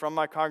coming to me from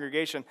my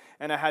congregation,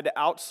 and I had to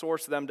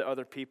outsource them to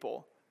other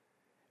people.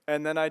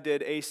 And then I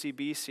did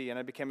ACBC, and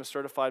I became a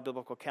certified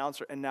biblical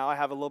counselor. And now I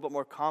have a little bit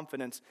more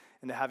confidence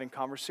into having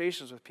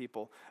conversations with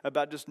people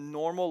about just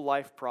normal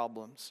life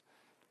problems.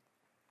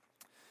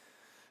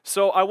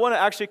 So I want to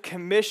actually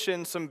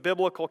commission some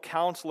biblical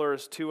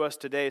counselors to us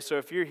today. So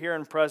if you're here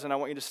and present, I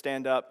want you to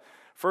stand up.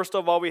 First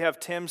of all, we have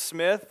Tim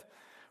Smith.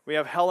 We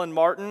have Helen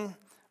Martin.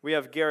 We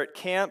have Garrett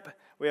Camp.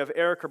 We have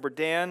Erica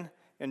Burdan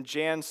and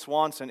Jan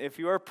Swanson. If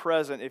you are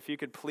present, if you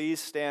could please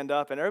stand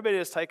up. And everybody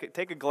just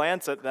take a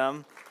glance at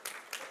them.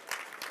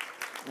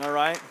 All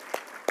right?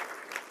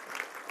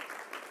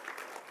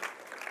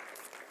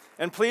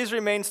 And please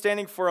remain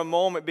standing for a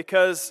moment,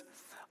 because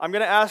I'm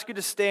going to ask you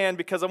to stand,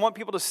 because I want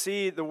people to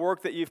see the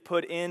work that you've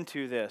put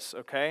into this,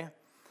 okay?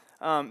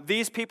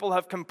 These people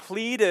have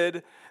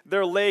completed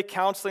their lay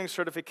counseling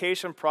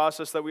certification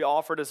process that we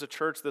offered as a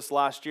church this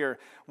last year.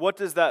 What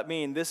does that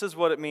mean? This is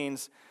what it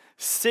means.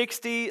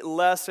 60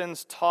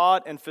 lessons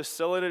taught and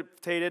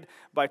facilitated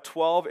by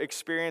 12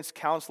 experienced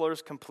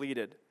counselors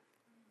completed.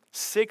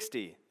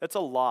 60. That's a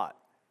lot.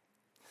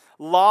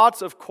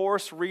 Lots of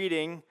course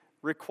reading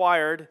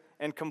required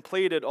and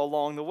completed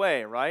along the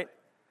way, right?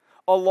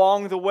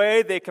 Along the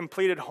way, they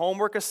completed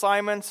homework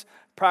assignments,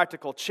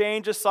 practical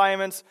change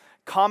assignments,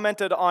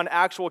 commented on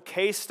actual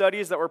case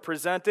studies that were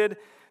presented.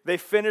 They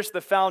finished the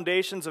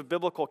Foundations of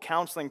Biblical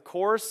Counseling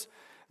course.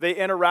 They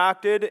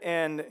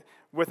interacted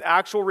with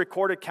actual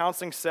recorded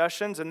counseling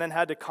sessions and then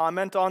had to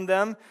comment on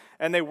them.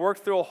 And they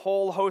worked through a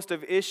whole host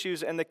of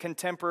issues in the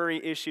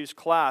contemporary issues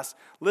class.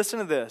 Listen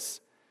to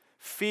this.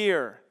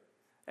 Fear,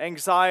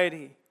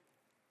 anxiety,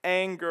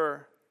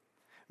 anger,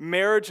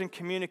 marriage and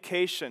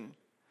communication,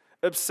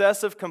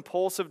 obsessive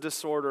compulsive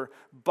disorder,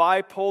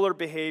 bipolar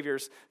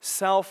behaviors,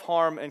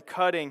 self-harm and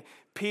cutting,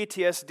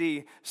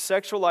 PTSD,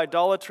 sexual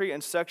idolatry,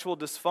 and sexual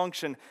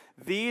dysfunction.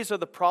 These are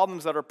the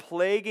problems that are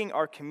plaguing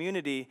our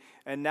community,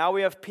 and now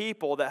we have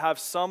people that have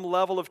some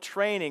level of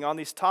training on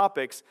these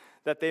topics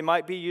that they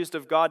might be used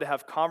of God to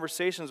have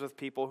conversations with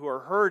people who are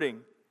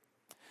hurting,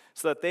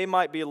 so that they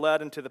might be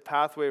led into the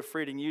pathway of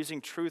freedom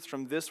using truth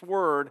from this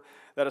word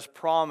that is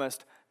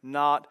promised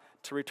not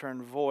to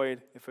return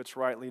void if it's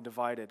rightly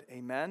divided.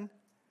 Amen?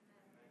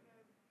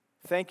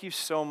 Thank you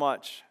so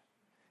much,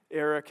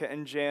 Erica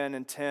and Jan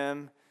and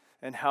Tim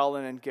and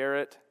Helen and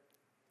Garrett.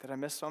 Did I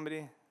miss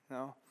somebody?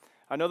 No?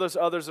 I know there's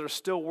others that are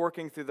still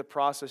working through the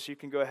process. You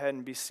can go ahead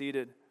and be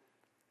seated.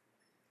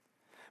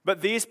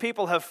 But these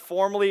people have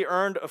formally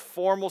earned a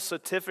formal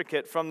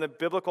certificate from the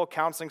Biblical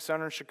Counseling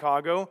Center in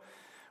Chicago,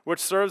 which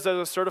serves as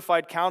a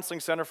certified counseling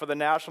center for the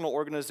national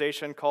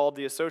organization called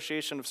the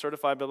Association of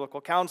Certified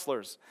Biblical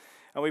Counselors.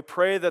 And we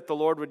pray that the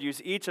Lord would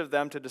use each of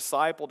them to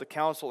disciple, to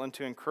counsel, and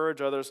to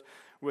encourage others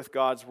with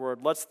God's word.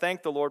 Let's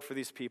thank the Lord for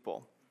these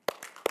people.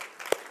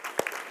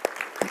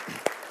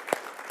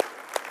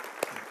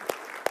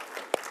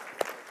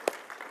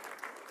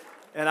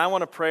 And I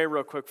want to pray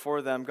real quick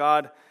for them.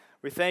 God,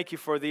 we thank you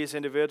for these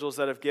individuals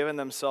that have given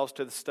themselves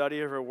to the study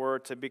of your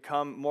word to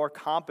become more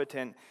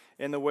competent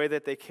in the way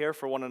that they care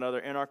for one another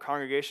in our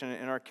congregation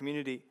and in our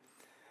community.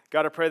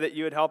 God, I pray that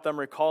you would help them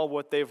recall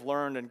what they've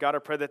learned. And God, I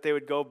pray that they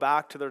would go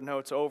back to their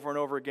notes over and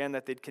over again,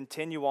 that they'd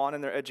continue on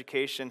in their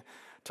education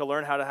to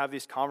learn how to have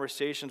these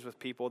conversations with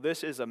people.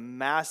 This is a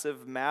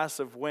massive,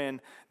 massive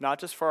win, not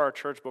just for our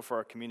church, but for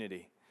our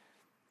community.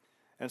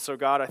 And so,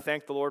 God, I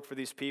thank the Lord for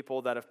these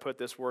people that have put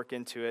this work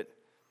into it.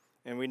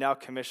 And we now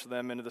commission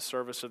them into the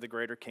service of the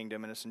greater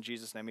kingdom. And it's in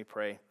Jesus' name we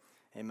pray.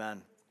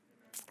 Amen.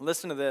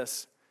 Listen to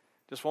this.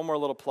 Just one more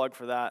little plug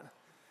for that.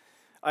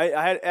 I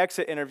had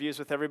exit interviews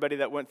with everybody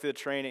that went through the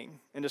training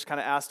and just kind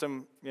of asked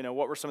them,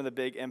 what were some of the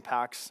big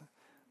impacts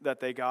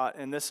that they got.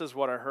 And this is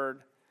what I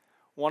heard.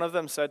 One of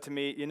them said to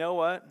me, you know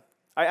what?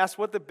 I asked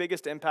what the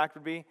biggest impact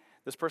would be.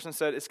 This person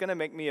said, it's going to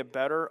make me a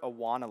better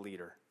Awana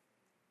leader.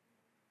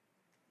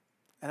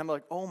 And I'm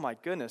like, oh my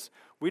goodness.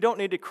 We don't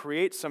need to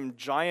create some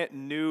giant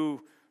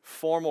new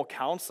formal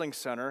counseling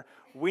center.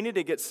 We need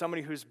to get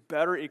somebody who's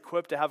better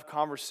equipped to have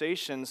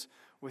conversations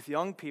with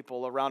young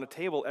people around a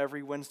table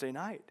every Wednesday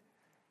night.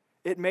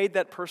 It made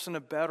that person a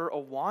better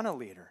Awana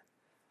leader.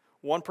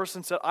 One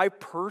person said, I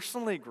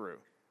personally grew.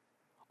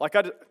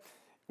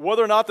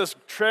 Whether or not this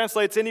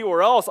translates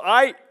anywhere else,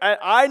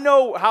 I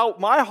know how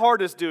my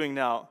heart is doing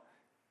now.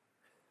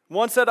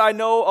 One said, I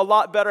know a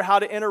lot better how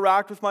to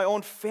interact with my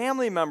own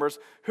family members.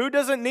 Who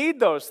doesn't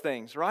need those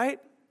things, right?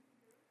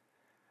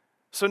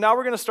 So now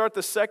we're going to start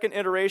the second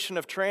iteration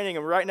of training,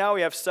 and right now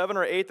we have 7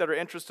 or 8 that are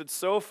interested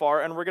so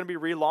far, and we're going to be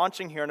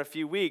relaunching here in a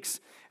few weeks.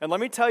 And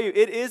let me tell you,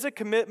 it is a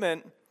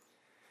commitment.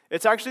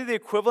 It's actually the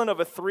equivalent of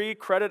a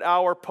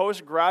 3-credit-hour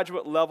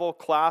postgraduate level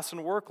class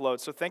and workload.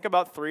 So think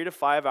about 3 to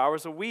 5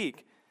 hours a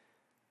week.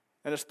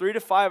 And it's 3 to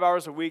 5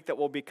 hours a week that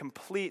will be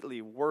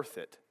completely worth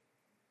it.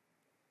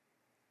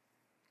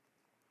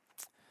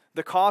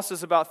 The cost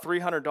is about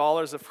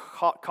 $300. If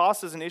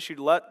cost is an issue,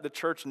 let the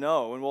church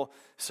know, and we'll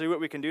see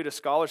what we can do to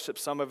scholarship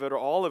some of it or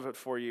all of it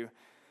for you.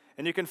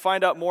 And you can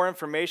find out more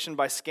information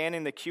by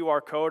scanning the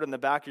QR code in the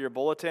back of your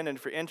bulletin. And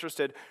if you're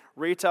interested,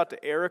 reach out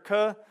to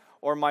Erica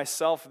or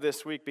myself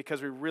this week,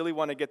 because we really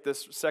want to get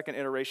this second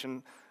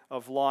iteration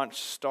of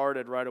launch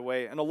started right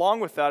away. And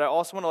along with that, I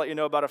also want to let you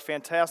know about a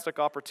fantastic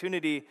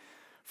opportunity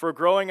for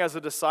growing as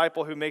a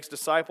disciple who makes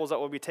disciples that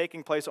will be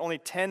taking place only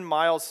 10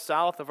 miles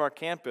south of our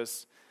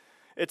campus.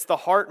 It's the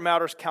Heart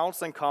Matters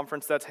Counseling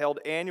Conference that's held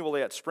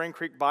annually at Spring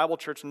Creek Bible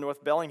Church in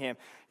North Bellingham.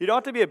 You don't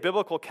have to be a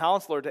biblical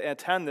counselor to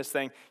attend this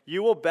thing.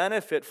 You will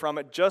benefit from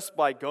it just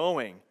by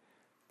going.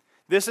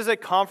 This is a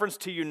conference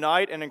to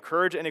unite and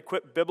encourage and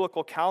equip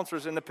biblical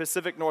counselors in the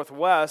Pacific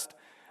Northwest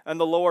and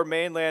the Lower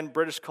Mainland,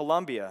 British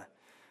Columbia.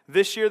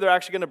 This year, they're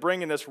actually going to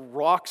bring in this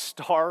rock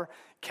star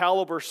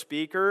caliber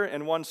speaker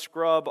and one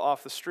scrub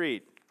off the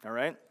street, all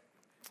right?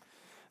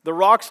 The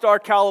rock star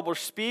caliber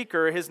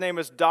speaker, his name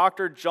is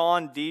Dr.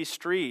 John D.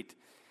 Street.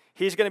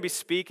 He's going to be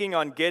speaking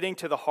on getting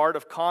to the heart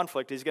of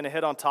conflict. He's going to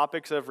hit on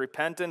topics of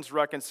repentance,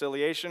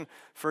 reconciliation,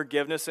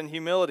 forgiveness, and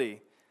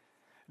humility.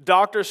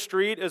 Dr.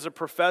 Street is a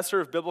professor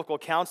of biblical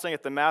counseling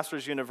at the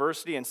Masters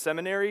University and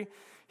Seminary.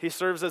 He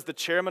serves as the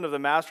chairman of the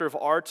Master of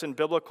Arts in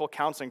Biblical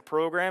Counseling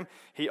program.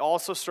 He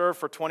also served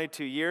for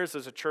 22 years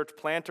as a church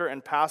planter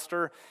and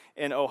pastor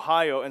in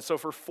Ohio. And so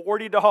for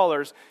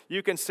 $40,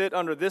 you can sit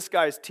under this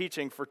guy's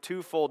teaching for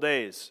 2 full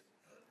days.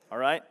 All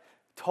right?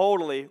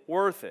 Totally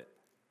worth it.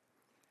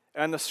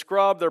 And the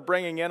scrub they're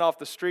bringing in off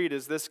the street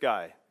is this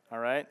guy. All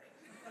right?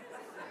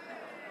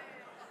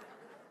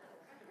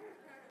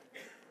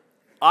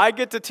 I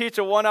get to teach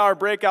a 1-hour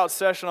breakout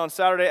session on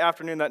Saturday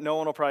afternoon that no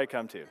one will probably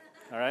come to.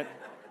 All right?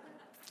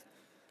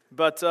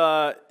 But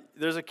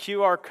there's a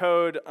QR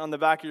code on the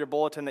back of your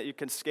bulletin that you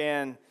can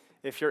scan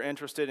if you're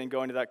interested in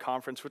going to that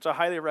conference, which I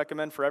highly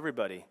recommend for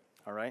everybody,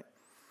 all right?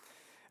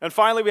 And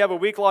finally, we have a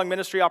week-long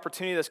ministry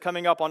opportunity that's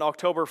coming up on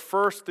October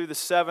 1st through the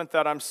 7th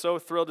that I'm so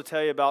thrilled to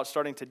tell you about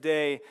starting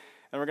today,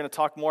 and we're going to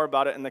talk more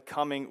about it in the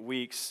coming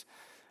weeks.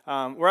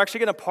 We're actually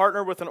going to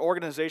partner with an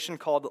organization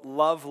called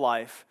Love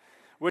Life,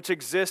 which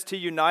exists to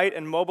unite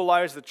and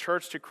mobilize the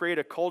church to create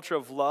a culture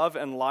of love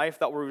and life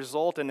that will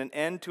result in an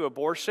end to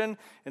abortion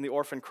and the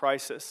orphan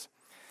crisis.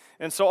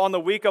 And so on the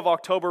week of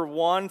October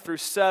 1 through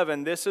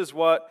 7, this is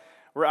what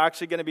we're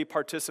actually going to be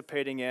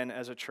participating in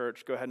as a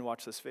church. Go ahead and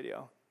watch this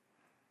video.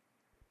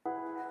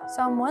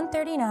 Psalm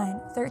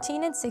 139,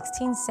 13 and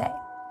 16 say,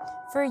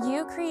 "For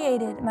you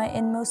created my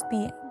inmost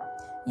being.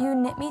 You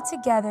knit me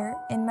together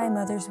in my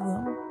mother's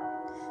womb.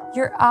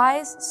 Your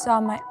eyes saw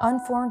my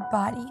unformed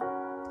body.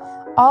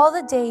 All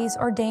the days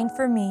ordained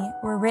for me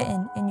were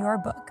written in your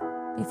book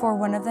before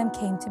one of them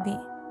came to be."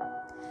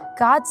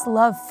 God's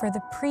love for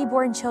the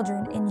preborn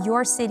children in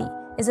your city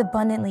is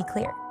abundantly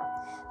clear.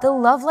 The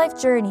Love Life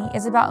journey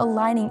is about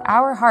aligning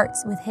our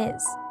hearts with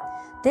His.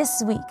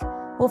 This week,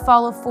 we'll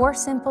follow 4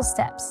 simple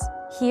steps: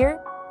 hear,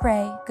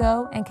 pray,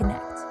 go, and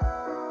connect.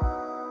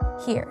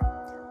 Hear.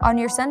 On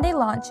your Sunday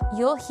launch,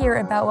 you'll hear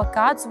about what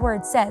God's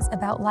Word says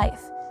about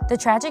life, the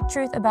tragic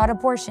truth about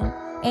abortion,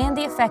 and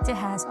the effect it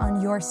has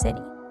on your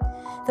city.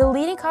 The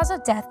leading cause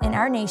of death in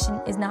our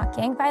nation is not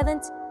gang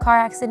violence, car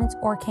accidents,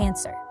 or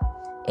cancer.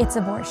 It's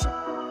abortion.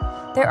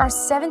 There are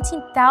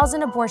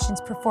 17,000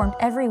 abortions performed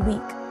every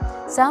week,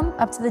 some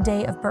up to the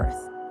day of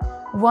birth.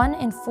 1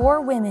 in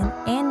 4 women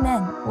and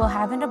men will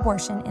have an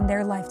abortion in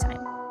their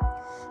lifetime.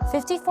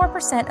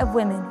 54% of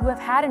women who have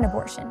had an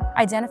abortion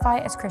identify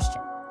as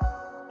Christian.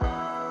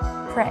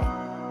 Pray.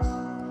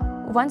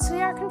 Once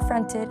we are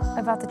confronted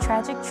about the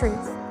tragic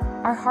truth,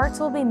 our hearts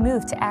will be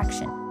moved to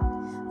action.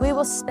 We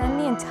will spend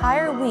the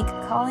entire week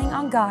calling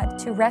on God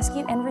to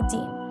rescue and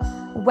redeem.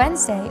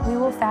 Wednesday, we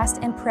will fast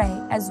and pray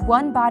as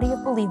one body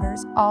of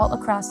believers all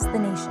across the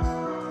nation.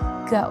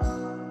 Go.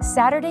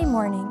 Saturday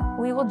morning,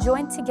 we will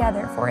join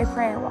together for a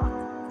prayer walk.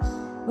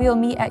 We will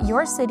meet at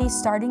your city's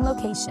starting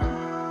location.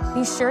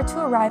 Be sure to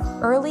arrive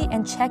early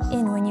and check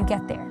in when you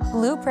get there.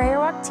 Blue Prayer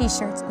Walk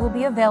t-shirts will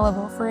be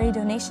available for a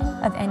donation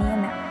of any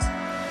amount.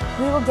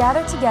 We will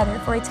gather together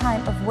for a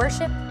time of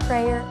worship,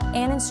 prayer,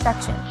 and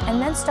instruction,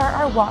 and then start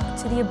our walk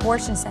to the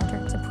abortion center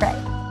to pray.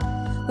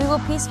 We will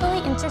peacefully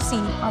intercede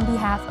on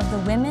behalf of the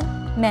women,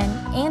 men,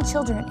 and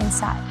children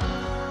inside.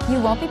 You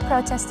won't be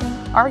protesting,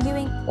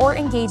 arguing, or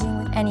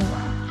engaging with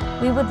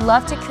anyone. We would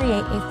love to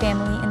create a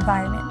family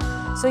environment,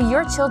 so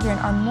your children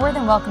are more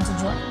than welcome to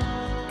join.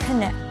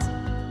 Connect.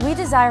 We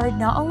desire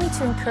not only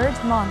to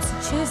encourage moms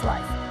to choose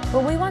life,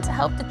 but we want to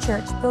help the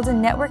church build a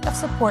network of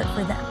support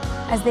for them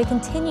as they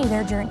continue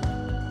their journey.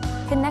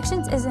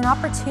 Connections is an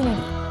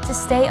opportunity to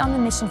stay on the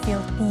mission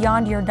field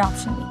beyond your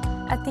adoption week.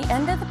 At the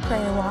end of the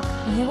prayer walk,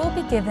 you will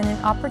be given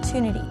an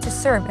opportunity to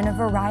serve in a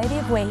variety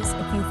of ways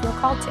if you feel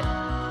called to.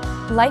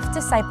 Life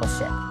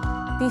discipleship.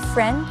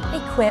 Befriend,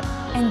 equip,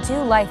 and do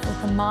life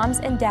with the moms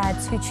and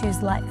dads who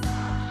choose life.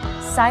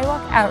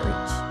 Sidewalk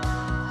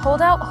outreach.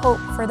 Hold out hope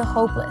for the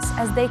hopeless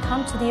as they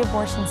come to the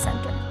abortion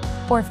center.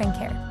 orphan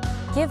care.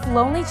 Give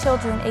lonely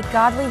children a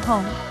godly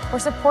home or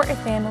support a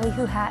family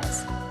who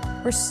has.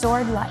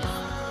 Restored life.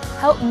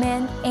 Help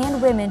men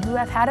and women who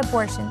have had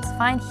abortions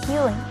find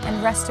healing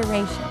and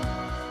restoration.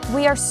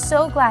 We are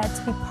so glad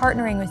to be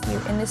partnering with you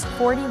in this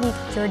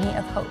 40-week journey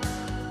of hope.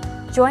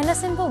 Join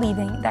us in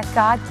believing that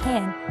God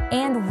can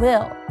and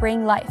will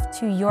bring life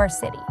to your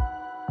city.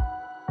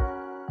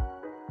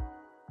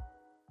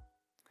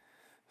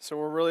 So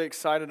we're really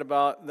excited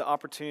about the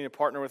opportunity to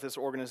partner with this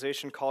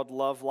organization called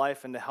Love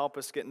Life and to help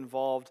us get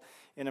involved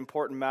in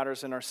important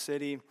matters in our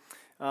city.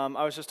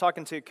 I was just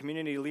talking to a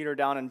community leader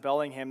down in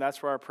Bellingham.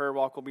 That's where our prayer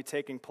walk will be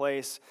taking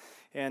place.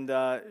 And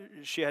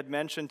she had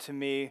mentioned to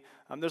me,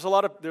 there's a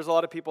lot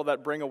of people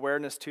that bring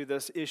awareness to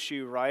this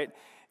issue, right?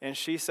 And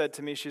she said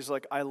to me, she's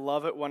like, I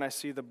love it when I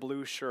see the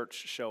blue shirts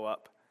show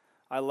up.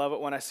 I love it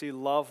when I see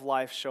Love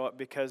Life show up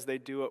because they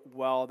do it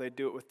well, they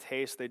do it with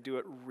taste, they do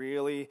it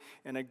really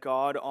in a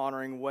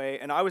God-honoring way.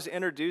 And I was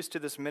introduced to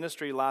this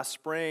ministry last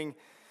spring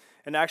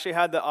and actually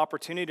had the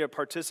opportunity to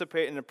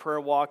participate in a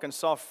prayer walk and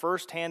saw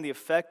firsthand the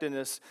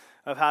effectiveness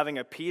of having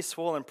a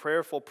peaceful and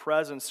prayerful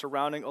presence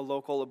surrounding a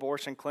local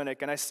abortion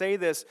clinic. And I say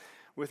this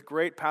with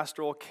great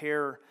pastoral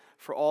care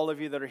for all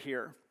of you that are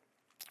here,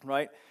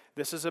 right?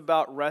 This is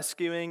about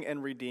rescuing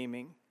and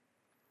redeeming.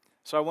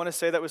 So I want to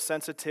say that with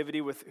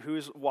sensitivity with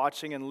who's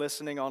watching and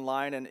listening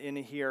online and in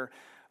here,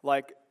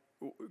 like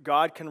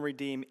God can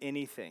redeem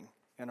anything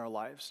in our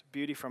lives,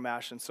 beauty from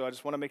ash. And so I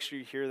just want to make sure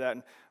you hear that,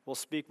 and we'll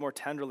speak more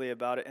tenderly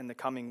about it in the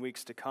coming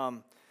weeks to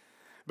come.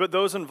 But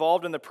those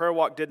involved in the prayer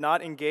walk did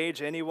not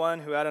engage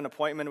anyone who had an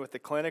appointment with the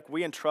clinic.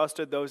 We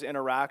entrusted those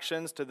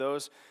interactions to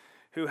those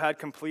who had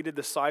completed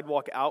the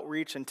sidewalk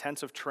outreach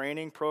intensive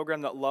training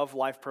program that Love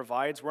Life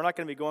provides. We're not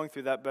going to be going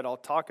through that, but I'll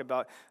talk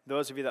about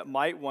those of you that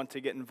might want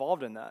to get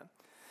involved in that.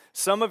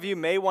 Some of you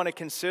may want to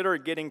consider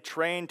getting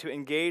trained to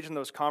engage in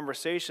those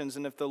conversations,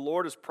 and if the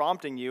Lord is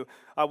prompting you,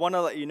 I want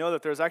to let you know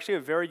that there's actually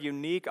a very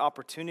unique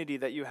opportunity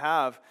that you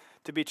have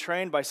to be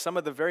trained by some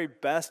of the very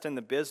best in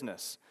the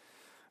business.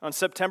 On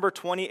September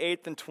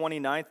 28th and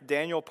 29th,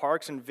 Daniel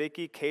Parks and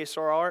Vicky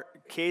Casiorg,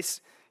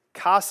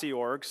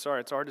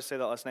 sorry, it's hard to say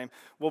that last name,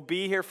 will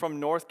be here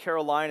from North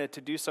Carolina to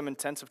do some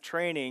intensive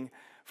training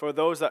for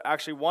those that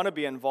actually want to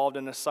be involved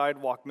in a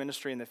sidewalk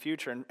ministry in the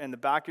future. And in the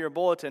back of your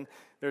bulletin,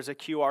 there's a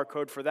QR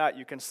code for that.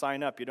 You can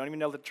sign up. You don't even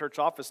know the church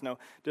office know.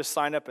 Just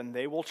sign up and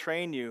they will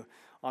train you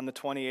on the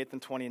 28th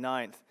and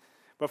 29th.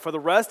 But for the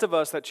rest of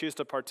us that choose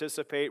to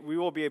participate, we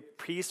will be a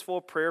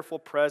peaceful, prayerful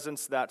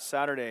presence that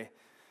Saturday.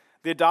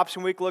 The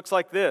adoption week looks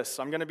like this.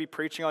 I'm going to be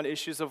preaching on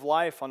issues of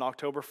life on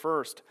October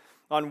 1st.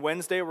 On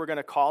Wednesday, we're going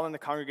to call in the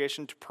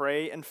congregation to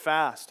pray and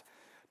fast.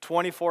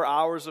 24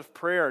 hours of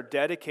prayer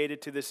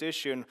dedicated to this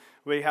issue. And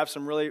we have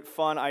some really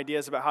fun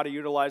ideas about how to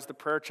utilize the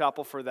prayer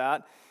chapel for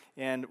that.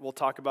 And we'll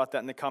talk about that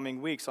in the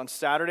coming weeks. On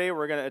Saturday,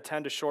 we're going to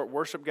attend a short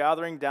worship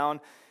gathering down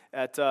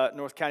at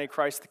North County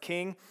Christ the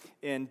King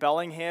in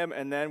Bellingham.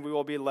 And then we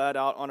will be led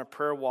out on a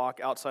prayer walk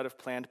outside of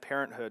Planned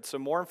Parenthood. So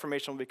more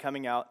information will be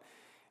coming out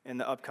in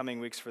the upcoming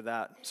weeks for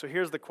that. So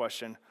here's the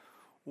question.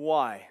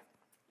 Why?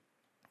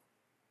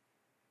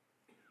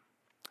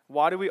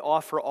 Why do we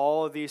offer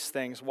all of these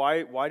things?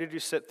 Why did you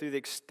sit through the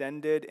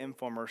extended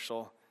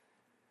infomercial?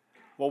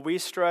 Well, we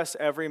stress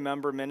every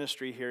member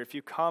ministry here. If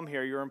you come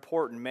here, you're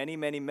important.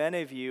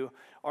 Many of you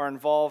are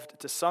involved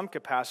to some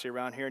capacity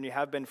around here, and you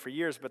have been for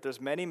years, but there's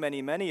many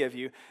of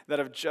you that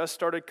have just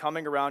started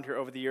coming around here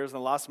over the years in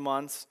the last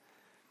months,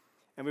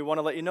 and we want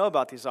to let you know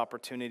about these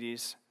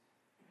opportunities.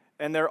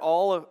 And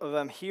all of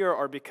them here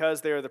are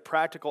because they are the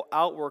practical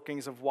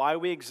outworkings of why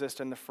we exist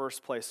in the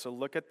first place. So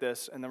look at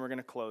this, and then we're going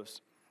to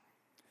close.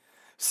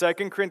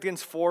 2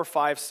 Corinthians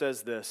 4:5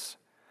 says this,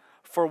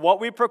 "For what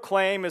we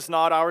proclaim is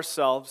not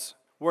ourselves."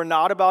 We're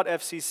not about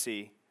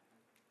FCC.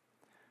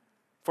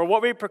 "For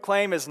what we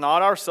proclaim is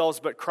not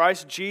ourselves, but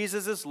Christ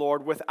Jesus is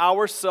Lord, with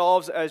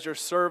ourselves as your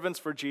servants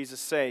for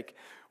Jesus' sake."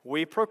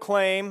 We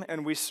proclaim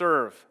and we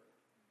serve.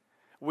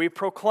 We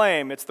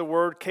proclaim. It's the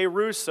word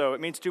kerusso.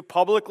 It means to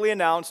publicly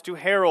announce, to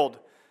herald.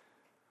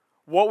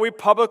 What we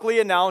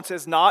publicly announce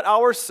is not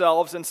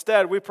ourselves.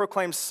 Instead, we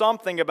proclaim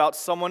something about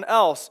someone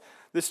else.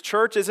 This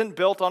church isn't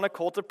built on a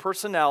cult of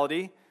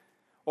personality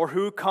or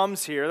who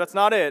comes here. That's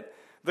not it.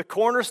 The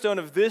cornerstone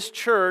of this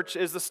church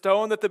is the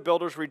stone that the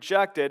builders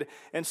rejected,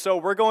 and so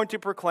we're going to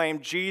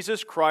proclaim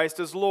Jesus Christ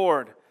as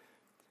Lord.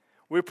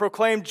 We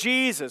proclaim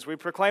Jesus. We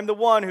proclaim the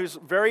one whose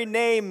very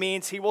name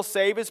means he will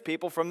save his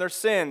people from their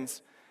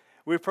sins.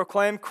 We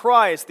proclaim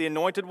Christ, the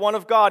anointed one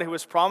of God, who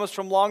was promised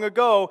from long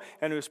ago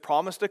and who is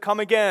promised to come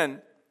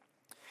again.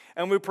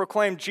 And we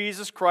proclaim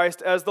Jesus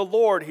Christ as the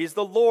Lord. He's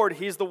the Lord.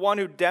 He's the one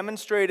who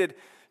demonstrated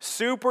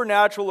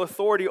supernatural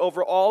authority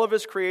over all of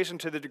his creation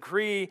to the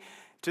degree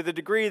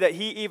that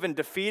he even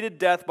defeated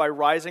death by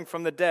rising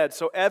from the dead.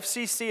 So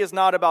FCC is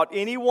not about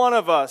any one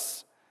of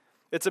us.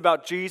 It's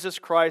about Jesus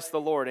Christ the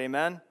Lord.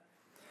 Amen?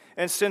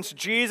 And since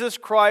Jesus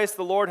Christ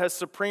the Lord has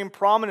supreme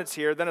prominence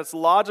here, then it's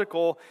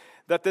logical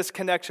that this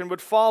connection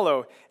would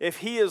follow. If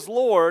he is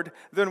Lord,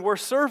 then we're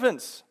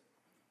servants.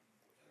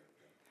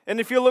 And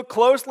if you look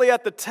closely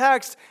at the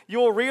text,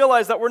 you'll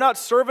realize that we're not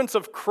servants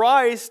of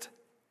Christ.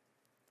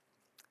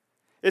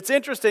 It's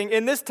interesting.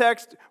 In this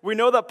text, we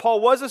know that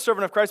Paul was a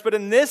servant of Christ, but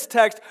in this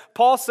text,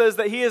 Paul says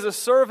that he is a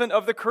servant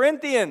of the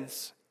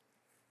Corinthians.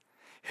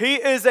 He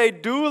is a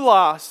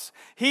doulos.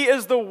 He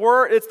is the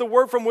word, it's the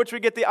word from which we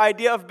get the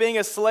idea of being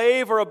a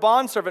slave or a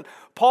bondservant.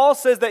 Paul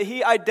says that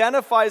he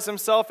identifies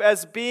himself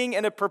as being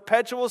in a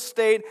perpetual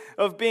state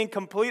of being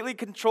completely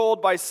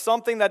controlled by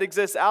something that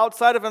exists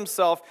outside of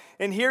himself.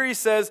 And here he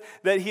says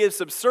that he is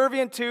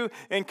subservient to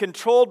and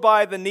controlled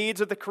by the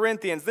needs of the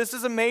Corinthians. This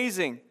is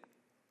amazing.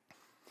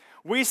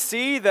 We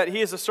see that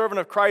he is a servant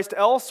of Christ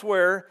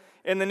elsewhere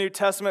in the New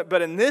Testament,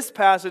 but in this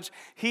passage,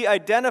 he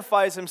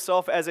identifies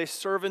himself as a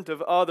servant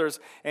of others.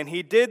 And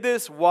he did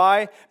this,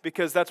 why?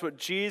 Because that's what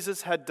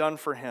Jesus had done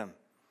for him.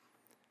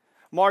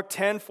 Mark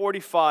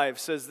 10:45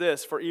 says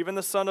this, "For even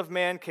the Son of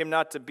Man came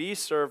not to be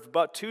served,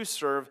 but to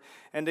serve,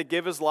 and to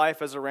give his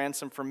life as a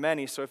ransom for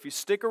many." So if you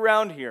stick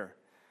around here,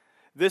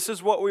 this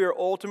is what we are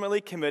ultimately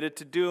committed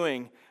to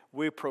doing.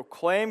 We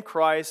proclaim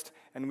Christ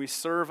and we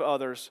serve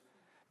others,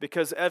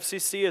 because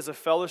FCC is a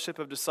fellowship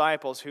of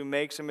disciples who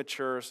makes and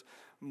matures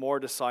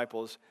more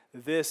disciples.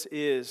 This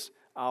is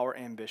our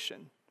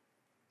ambition.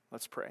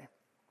 Let's pray.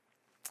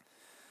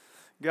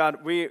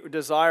 God, we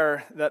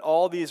desire that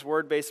all these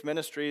word-based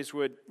ministries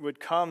would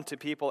come to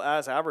people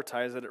as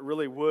advertised, that it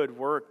really would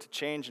work to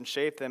change and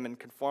shape them and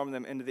conform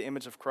them into the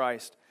image of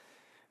Christ.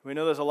 We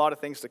know there's a lot of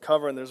things to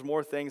cover, and there's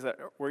more things that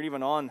we're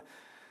even on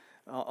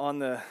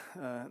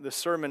the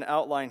sermon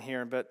outline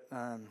here, but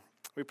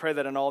we pray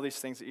that in all these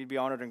things that you'd be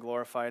honored and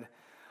glorified.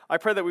 I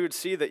pray that we would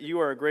see that you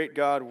are a great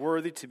God,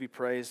 worthy to be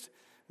praised.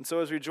 And so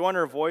as we join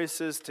our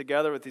voices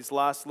together with these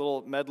last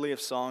little medley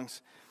of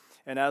songs,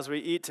 and as we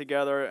eat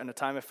together in a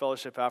time of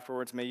fellowship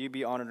afterwards, may you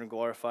be honored and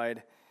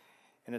glorified.